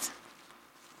Next.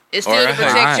 It's Or still to a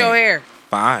protect hat. your hair.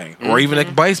 fine. Or even a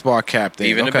baseball cap thing.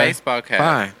 even okay. a baseball cap.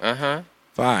 Fine. Uh-huh.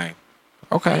 Fine.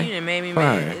 You Okay. done made me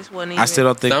Fine. mad. This wasn't even. I still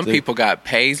don't think Some that- people got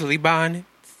paisley bonnets.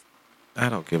 I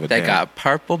don't give a They damn. got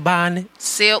purple bonnets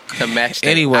silk. to match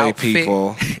their Anyway, outfit.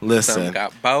 people, Some listen.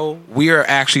 got bow. We are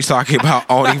actually talking about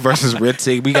owning versus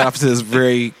renting. We got off to this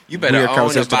very You better weird own a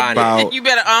conversation bonnet. about You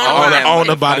better Oh, own that it. own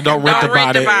the bonnet, don't rent the Don't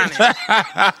rent the bonnet.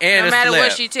 bonnet. And No a matter slip.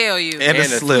 what she tell you. And a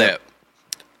slip.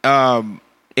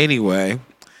 Anyway,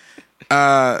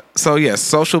 so yes,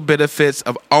 social benefits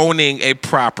of owning a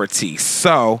property.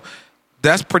 So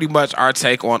that's pretty much our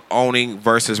take on owning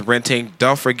versus renting.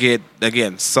 Don't forget,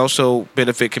 again, social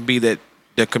benefit can be that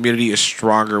the community is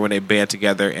stronger when they band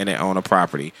together and they own a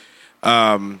property.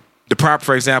 The prop,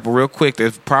 for example, real quick,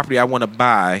 the property I want to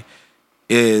buy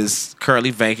is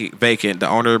currently vacant. The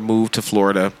owner moved to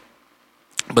Florida.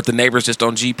 But the neighbors just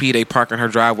on GP, they park in her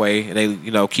driveway and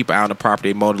they, keep an eye on the property,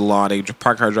 they mow the lawn, they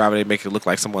park in her driveway, they make it look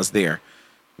like someone's there.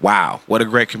 Wow, what a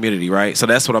great community, right? So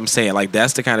that's what I'm saying. Like,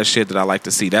 that's the kind of shit that I like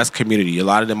to see. That's community. A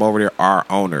lot of them over there are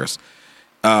owners.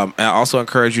 And I also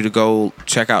encourage you to go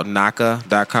check out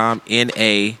NACA.com,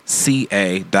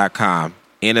 NACA.com.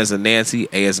 N as in Nancy,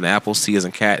 A as in Apple, C as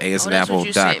in cat, A as in that's what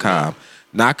you sent me. Apple.com.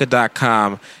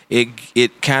 NACA.com,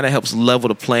 it kind of helps level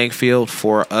the playing field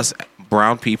for us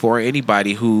brown people or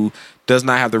anybody who does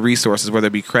not have the resources, whether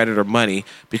it be credit or money,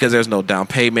 because there's no down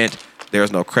payment,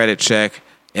 there's no credit check,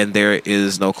 and there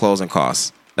is no closing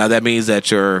costs. Now, that means that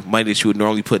your money that you would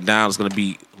normally put down is going to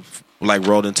be like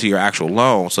rolled into your actual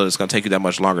loan, so it's going to take you that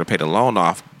much longer to pay the loan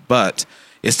off, but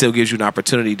it still gives you an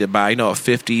opportunity to buy, a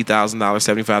 $50,000,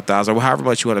 $75,000, or however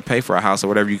much you want to pay for a house or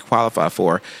whatever you qualify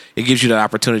for. It gives you that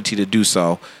opportunity to do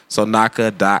so. So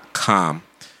NACA.com.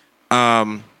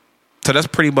 So that's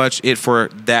pretty much it for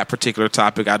that particular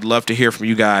topic. I'd love to hear from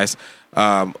you guys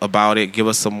about it. Give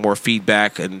us some more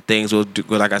feedback and things. We'll do,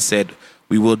 like I said,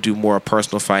 we will do more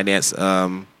personal finance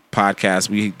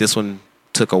podcasts. This one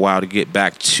took a while to get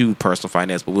back to personal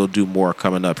finance, but we'll do more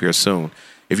coming up here soon.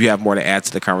 If you have more to add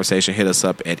to the conversation, hit us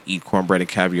up at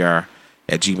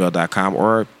eatcornbreadandcaviar@gmail.com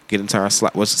or get into our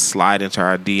slide into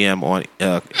our DM on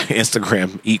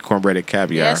Instagram,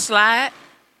 eatcornbreadandcaviar. Yes, slide.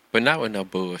 But not with no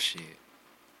bullshit.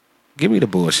 Give me the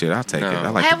bullshit. I'll take No. it. I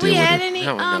like Have to we deal with had it. any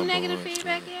No, no negative bullshit.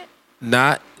 feedback yet?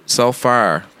 Not so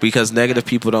far, because negative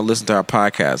people don't listen to our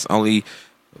podcast. Only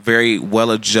very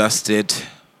well-adjusted,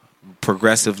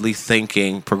 progressive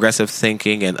thinking,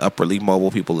 and upwardly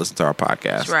mobile people listen to our podcast.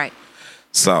 That's right.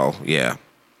 So, yeah.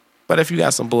 But if you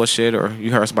got some bullshit or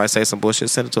you heard somebody say some bullshit,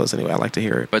 send it to us anyway. I like to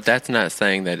hear it. But that's not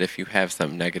saying that if you have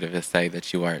something negative to say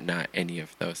that you are not any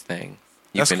of those things.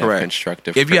 You That's can correct. have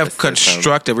constructive If you have criticism.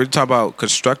 constructive, we're talking about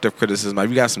constructive criticism. If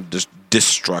you got some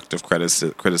destructive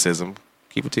criticism,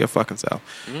 keep it to your fucking self.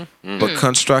 Mm-hmm. But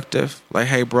constructive, like,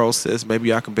 hey, bro, sis, maybe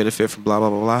y'all can benefit from blah, blah,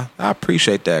 blah, blah. I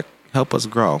appreciate that. Help us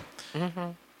grow.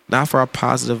 Mm-hmm. Not for a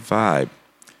positive vibe.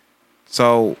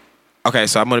 So, okay,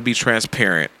 so I'm going to be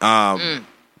transparent.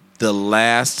 The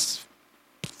last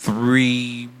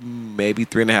 3, maybe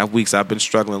 3.5 weeks, I've been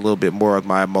struggling a little bit more with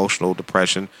my emotional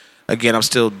depression. Again, I'm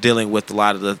still dealing with a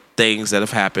lot of the things that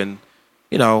have happened,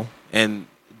 and in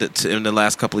the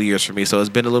last couple of years for me. So it's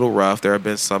been a little rough. There have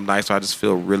been some nights where I just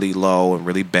feel really low and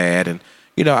really bad. And,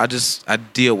 I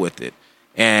deal with it.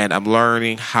 And I'm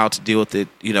learning how to deal with it,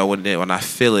 when I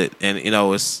feel it. And,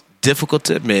 it's difficult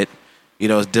to admit.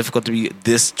 It's difficult to be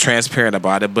this transparent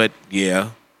about it. But,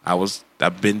 yeah,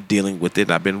 I've been dealing with it.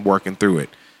 And I've been working through it.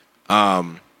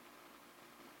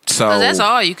 So 'Cause that's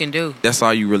all you can do. That's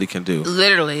all you really can do.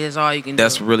 Literally, is all you can do.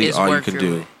 That's really is all you work can your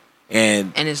do. way.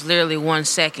 And it's literally 1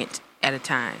 second at a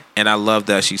time. And I love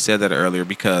that she said that earlier,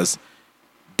 because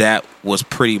that was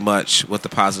pretty much what the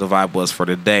positive vibe was for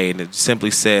today. And it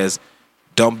simply says,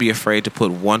 don't be afraid to put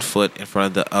one foot in front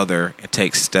of the other and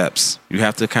take steps. You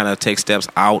have to kind of take steps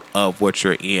out of what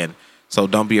you're in. So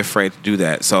don't be afraid to do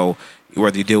that. So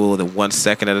whether you deal with it 1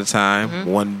 second at a time,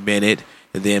 1 minute,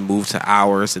 and then move to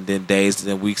hours, and then days,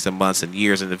 and then weeks and months and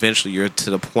years, and eventually you're to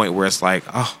the point where it's like,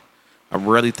 oh, I'm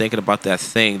really thinking about that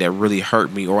thing that really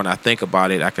hurt me. Or when I think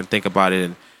about it, I can think about it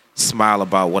and smile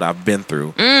about what I've been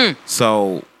through.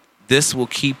 So this will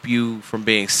keep you from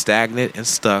being stagnant and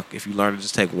stuck if you learn to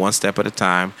just take one step at a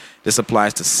time. This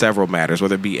applies to several matters,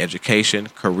 whether it be education,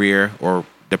 career, or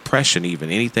depression even,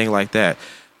 anything like that.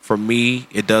 For me,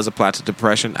 it does apply to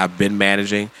depression. I've been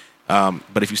managing.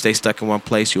 But if you stay stuck in one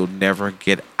place, you'll never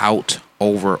get out,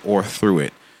 over, or through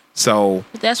it. So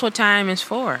But that's what time is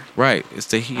for. right, it's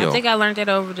to heal. I think I learned that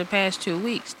over the past 2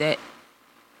 weeks, that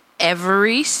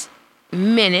every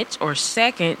minute or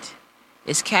second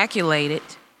is calculated,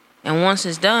 and once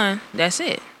it's done, that's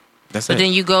it. That's But it.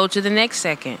 then you go to the next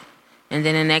second, and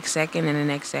then the next second, and the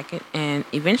next second, and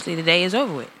eventually the day is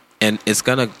over with. And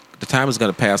the time is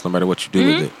gonna pass no matter what you do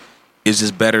with it. It's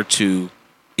just better to,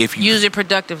 if you Use it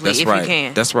productively if right. you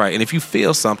can. That's right. And if you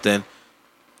feel something,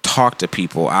 talk to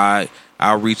people.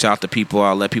 I'll reach out to people.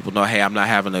 I'll let people know, hey, I'm not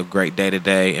having a great day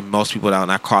today. And most people, when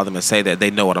I call them and say that,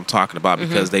 they know what I'm talking about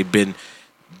because they've been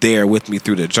there with me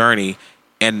through the journey.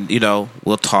 And,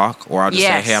 we'll talk. Or I'll just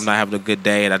say, hey, I'm not having a good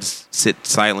day. And I just sit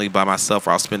silently by myself, or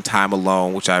I'll spend time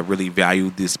alone, which I really value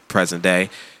this present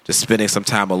day. Just spending some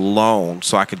time alone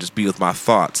so I can just be with my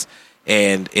thoughts.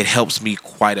 And it helps me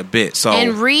quite a bit. So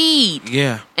And read.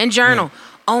 Yeah. And journal. Yeah.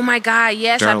 Oh my God,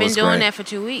 yes, Journal I've been is doing great. that for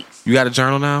 2 weeks. You got a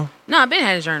journal now? No, I've been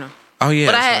had a journal. Oh, yeah.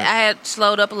 But I that's right. had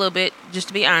slowed up a little bit, just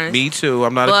to be honest. Me too.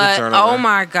 I'm not a But, good journaler. oh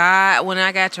my God, when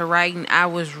I got to writing, I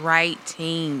was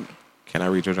writing. Can I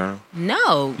read your journal?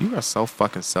 No. You are so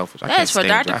fucking selfish. I That's can't for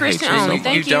stand Dr. you. I hate Christian you so only. much.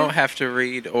 Thank you you. don't have to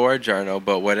read or journal,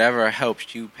 but whatever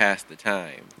helps you pass the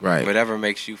time. Right. Whatever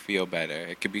makes you feel better.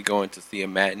 It could be going to see a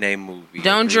matinee movie.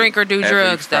 Don't drink or do every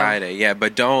drugs, though. Friday. Yeah,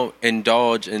 but don't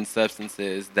indulge in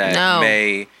substances that No.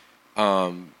 may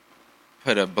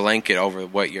put a blanket over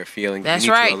what you're feeling. That's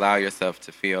you need right. to allow yourself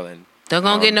to feel. And Don't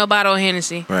go get no bottle of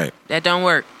Hennessy. Right. That don't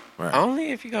work. Right. only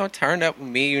if you're going to turn up with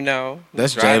me,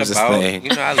 That's Drive James's the boat.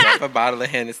 thing. I love a bottle of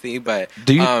Hennessy, but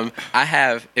Do you- I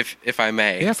have, if I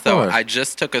may. Yeah, of so course. I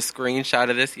just took a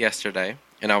screenshot of this yesterday,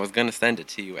 and I was going to send it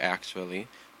to you, actually,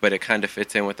 but it kind of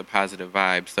fits in with the positive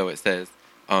vibe. So it says,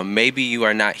 maybe you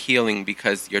are not healing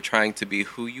because you're trying to be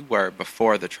who you were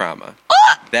before the trauma.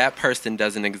 That person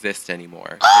doesn't exist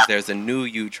anymore. 'Cause there's a new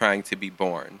you trying to be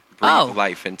born. Breathe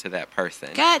life into that person.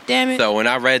 God damn it. So when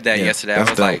I read that Yeah, yesterday, I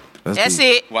that's was dope. like, That's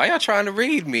deep. it. why y'all trying to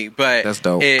read me? But That's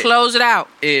dope. Close it out.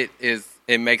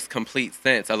 It makes complete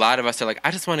sense. A lot of us are like, I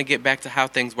just want to get back to how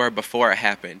things were before it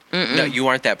happened. No, you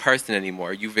aren't that person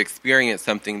anymore. You've experienced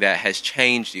something that has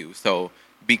changed you. So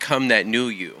become that new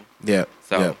you. Yeah.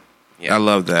 So, yeah. yeah. I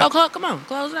love that. Oh, come on.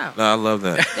 Close it out. No, I love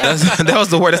that. That was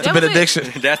the word. That's the That was it.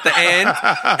 benediction. That's the end.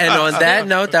 And on that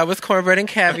note, that was Cornbread and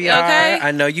Caviar. Okay.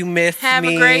 I know you missed Have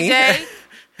me. a great day.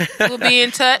 We'll be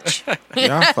in touch.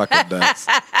 Y'all fucking nuts.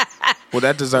 Well,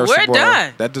 that deserves We're some more.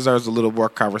 done. That deserves a little more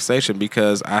conversation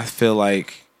because I feel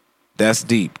like that's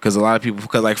deep. Because a lot of people,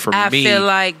 because like for I me, feel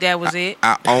like that was it.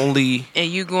 I only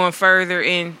And you going further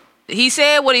in. He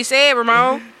said what he said,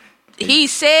 Ramon. He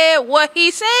said what he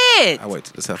said. I wait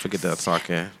till this heifer get done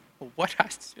talking. What I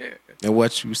said. And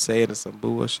what you said is some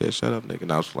bullshit. Shut up, nigga.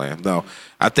 No, I was playing. No,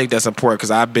 I think that's important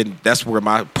because that's where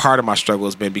part of my struggle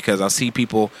has been because I see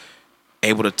people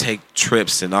able to take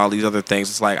trips and all these other things.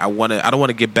 It's like I don't want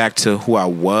to get back to who I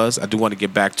was. I do want to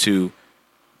get back to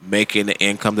making the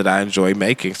income that I enjoy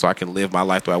making so I can live my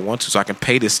life the way I want to, so I can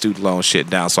pay this student loan shit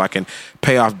down, so I can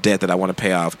pay off debt that I want to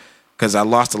pay off because I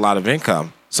lost a lot of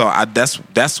income. So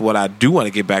that's what I do want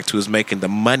to get back to is making the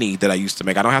money that I used to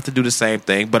make. I don't have to do the same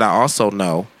thing, but I also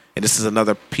know, and this is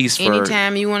another piece for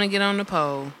Anytime you want to get on the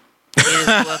pole, it is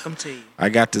welcome to you. I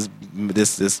got this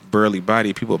burly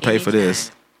body. People pay for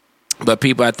this. But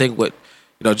people, I think what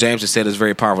James just said is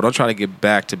very powerful. Don't try to get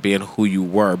back to being who you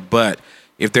were. But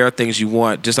if there are things you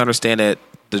want, just understand that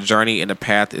the journey and the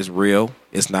path is real.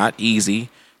 It's not easy.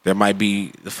 There might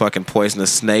be the fucking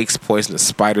poisonous snakes, poisonous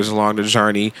spiders along the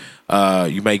journey.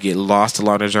 You may get lost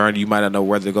along the journey. You might not know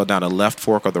whether to go down the left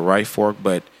fork or the right fork.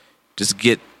 But just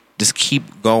get just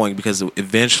keep going, because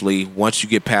eventually, once you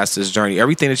get past this journey,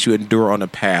 everything that you endure on the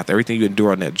path, everything you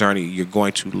endure on that journey, you're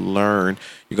going to learn,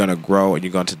 you're going to grow, and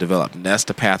you're going to develop. And that's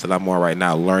the path that I'm on right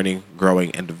now, learning,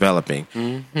 growing, and developing.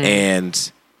 Mm-hmm.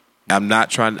 And I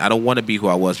don't want to be who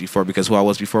I was before, because who I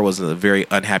was before was a very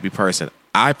unhappy person.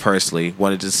 I personally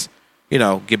want to just,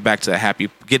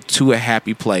 get to a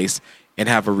happy place and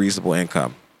have a reasonable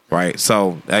income. Right,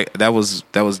 so that was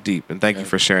deep, and thank you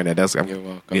for sharing that. You're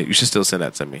welcome. Yeah, you should still send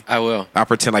that to me. I will. I'll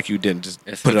pretend like you didn't. Just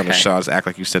put it on the show. Just act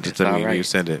like you sent it to me when you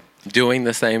send it. Doing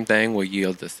the same thing will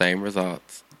yield the same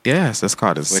results. Yes, that's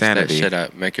called insanity. Switch that shit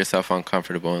up. Make yourself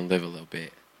uncomfortable and live a little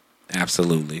bit.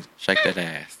 Absolutely. Shake that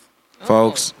ass,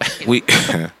 folks. We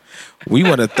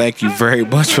want to thank you very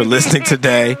much for listening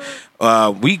today.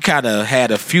 We kind of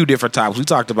had a few different topics. We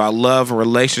talked about love and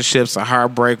relationships and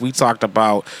heartbreak. We talked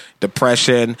about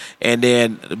depression. And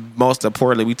then, most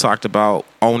importantly, we talked about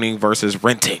owning versus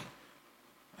renting.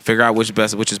 Figure out which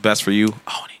is best for you.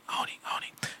 Owning.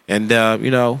 And,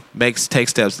 take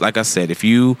steps. Like I said, if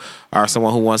you are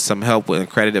someone who wants some help with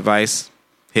credit advice,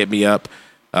 hit me up.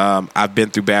 I've been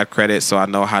through bad credit, so I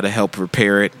know how to help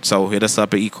repair it. So hit us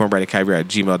up at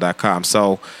eatcornbreadandcaviar@gmail.com.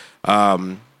 So,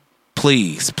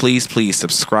 please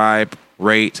subscribe,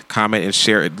 rate, comment, and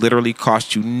share. It literally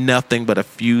costs you nothing but a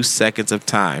few seconds of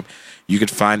time. You can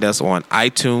find us on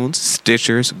iTunes,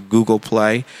 Stitchers, Google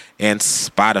Play, and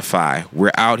Spotify.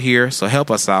 We're out here, so help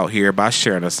us out here by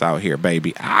sharing us out here,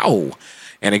 baby. Ow!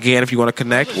 And again, if you want to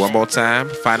connect, one more time,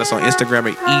 find us on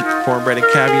Instagram at Eat Cornbread and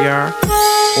Caviar,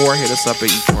 or hit us up at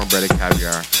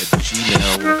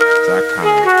eatcornbreadandcaviar@gmail.com.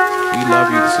 We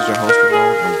love you. This is your host,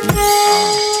 Ramon, and we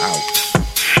are out.